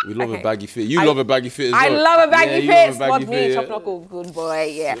 We love a baggy fit. You love a baggy fit as well. I love a baggy fit. Spot me, yeah. chop knuckle, good boy.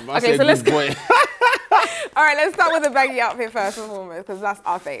 Yeah. Okay, so let's go. All right, let's start with the baggy outfit first and foremost, because that's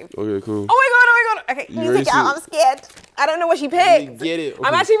our fave. Okay, cool. Oh my god. Okay, you take it out. I'm scared. I don't know what she picked. Get it. Okay.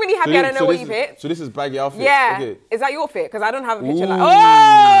 I'm actually really happy I don't know what you picked. So this is baggy outfit. Yeah. Okay. Is that your fit? Because I don't have a picture like.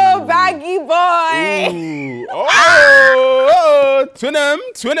 Oh, baggy boy. Ooh. Oh, twin 'em.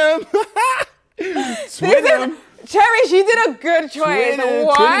 Cherish, you did a good choice.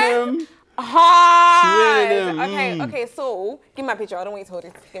 What? Hard. Okay, so give me my picture. I don't want you to hold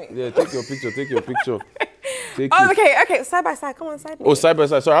it. Give me. Yeah, take your picture. Okay, side by side. Come on, side. Oh, side by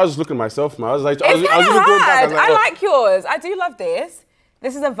side. Sorry, I was just looking at myself, man. I was like, It's I was kind even of going back. hard. I like yours. I do love this.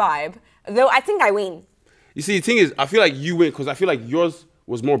 This is a vibe. Though I think I win. You see, the thing is, I feel like you win because I feel like yours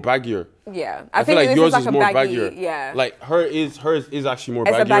was more baggier. Yeah, I feel like yours is more baggy, baggier. Yeah, like hers is actually more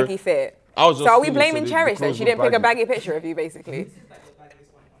baggier. It's a baggy fit. I was just so are we feeling, blaming Cherish then? She didn't pick a baggy picture of you, basically.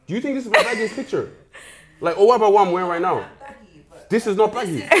 Do you think this is my baggiest picture? Like, oh, what about what I'm wearing right now? This is not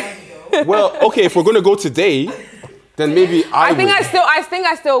baggy. Well, okay, if we're gonna go today, then maybe I think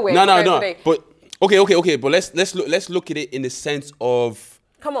I still win. No. But okay. But let's look at it in the sense of.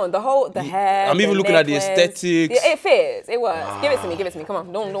 Come on, the hair. I'm even looking at the aesthetics. It fits. It works. Give it to me. Come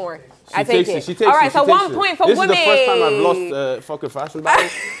on, don't worry. I take it. She takes all right, it. so 1 point for women. This is the first time I've lost fucking fashion battle,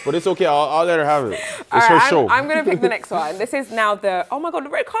 but it's okay. I'll let her have it. It's her show. I'm gonna pick the next one. This is now the the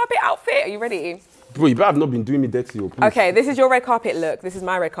red carpet outfit. Are you ready? Bro, you better have not been doing me dirty, please. Okay, this is your red carpet look. This is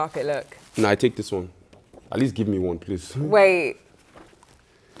my red carpet look. Nah, I take this one. At least give me one, please. Wait.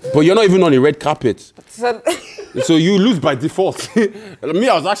 But you're not even on the red carpet. So you lose by default. Me,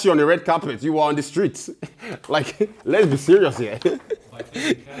 I was actually on the red carpet. You were on the streets. Like, let's be serious here.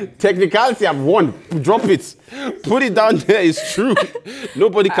 Technicality, I've won. Drop it. Put it down there. It's true.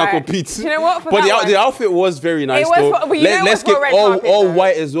 Nobody can compete. Do you know what? But the outfit was very nice. Let's get all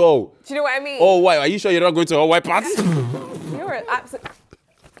white as well. Do you know what I mean? All white. Are you sure you're not going to all white parts? You're an absolute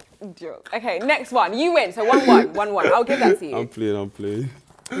joke. Okay, next one. You win. So 1-1. 1-1. I'll give that to you. I'm playing.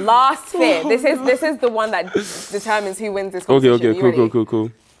 Last fit. This is the one that determines who wins this competition. Okay,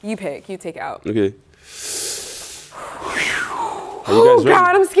 cool. You pick. You take it out. Okay. Oh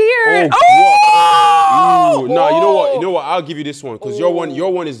God, I'm scared. Oh! No, you know what? I'll give you this one because your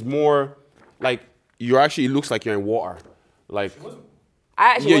one is more like it looks like you're in water. Like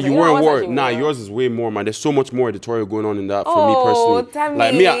you were in water. Nah, yours is way more, man. There's so much more editorial going on in that for me personally. Damn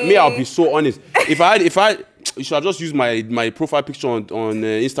like me, I'll be so honest. If I you should have just used my profile picture on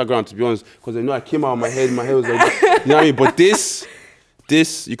Instagram, to be honest, because I know I came out of my head was like, you know what I mean? But this,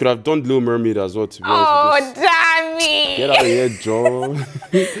 you could have done Little Mermaid as well, to be honest. Oh, Dami! Get out of here, Joe.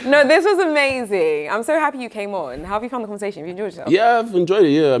 No, this was amazing. I'm so happy you came on. How have you found the conversation? Have you enjoyed yourself? Yeah, I've enjoyed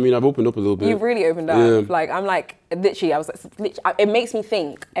it, yeah. I mean, I've opened up a little bit. You've really opened up. Yeah. Like, I'm like, literally, it makes me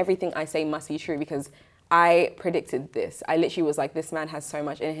think everything I say must be true because I predicted this. I literally was like, this man has so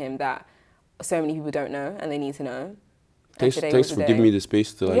much in him that so many people don't know and they need to know. Thanks for giving me the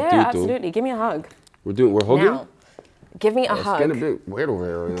space to do it, though. Yeah, absolutely. Give me a hug. We're hugging? Now. Give me a hug. It's getting a bit weird over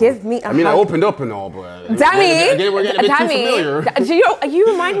here. You know? Give me a hug. I mean, I opened up and all, but... Dami! We're getting a bit too familiar. You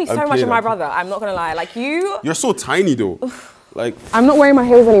remind me so much of my brother. I'm not going to lie. Like, You're so tiny, though. Like... I'm not wearing my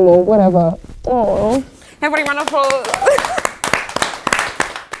heels anymore. Whatever. Oh. Everybody run applause.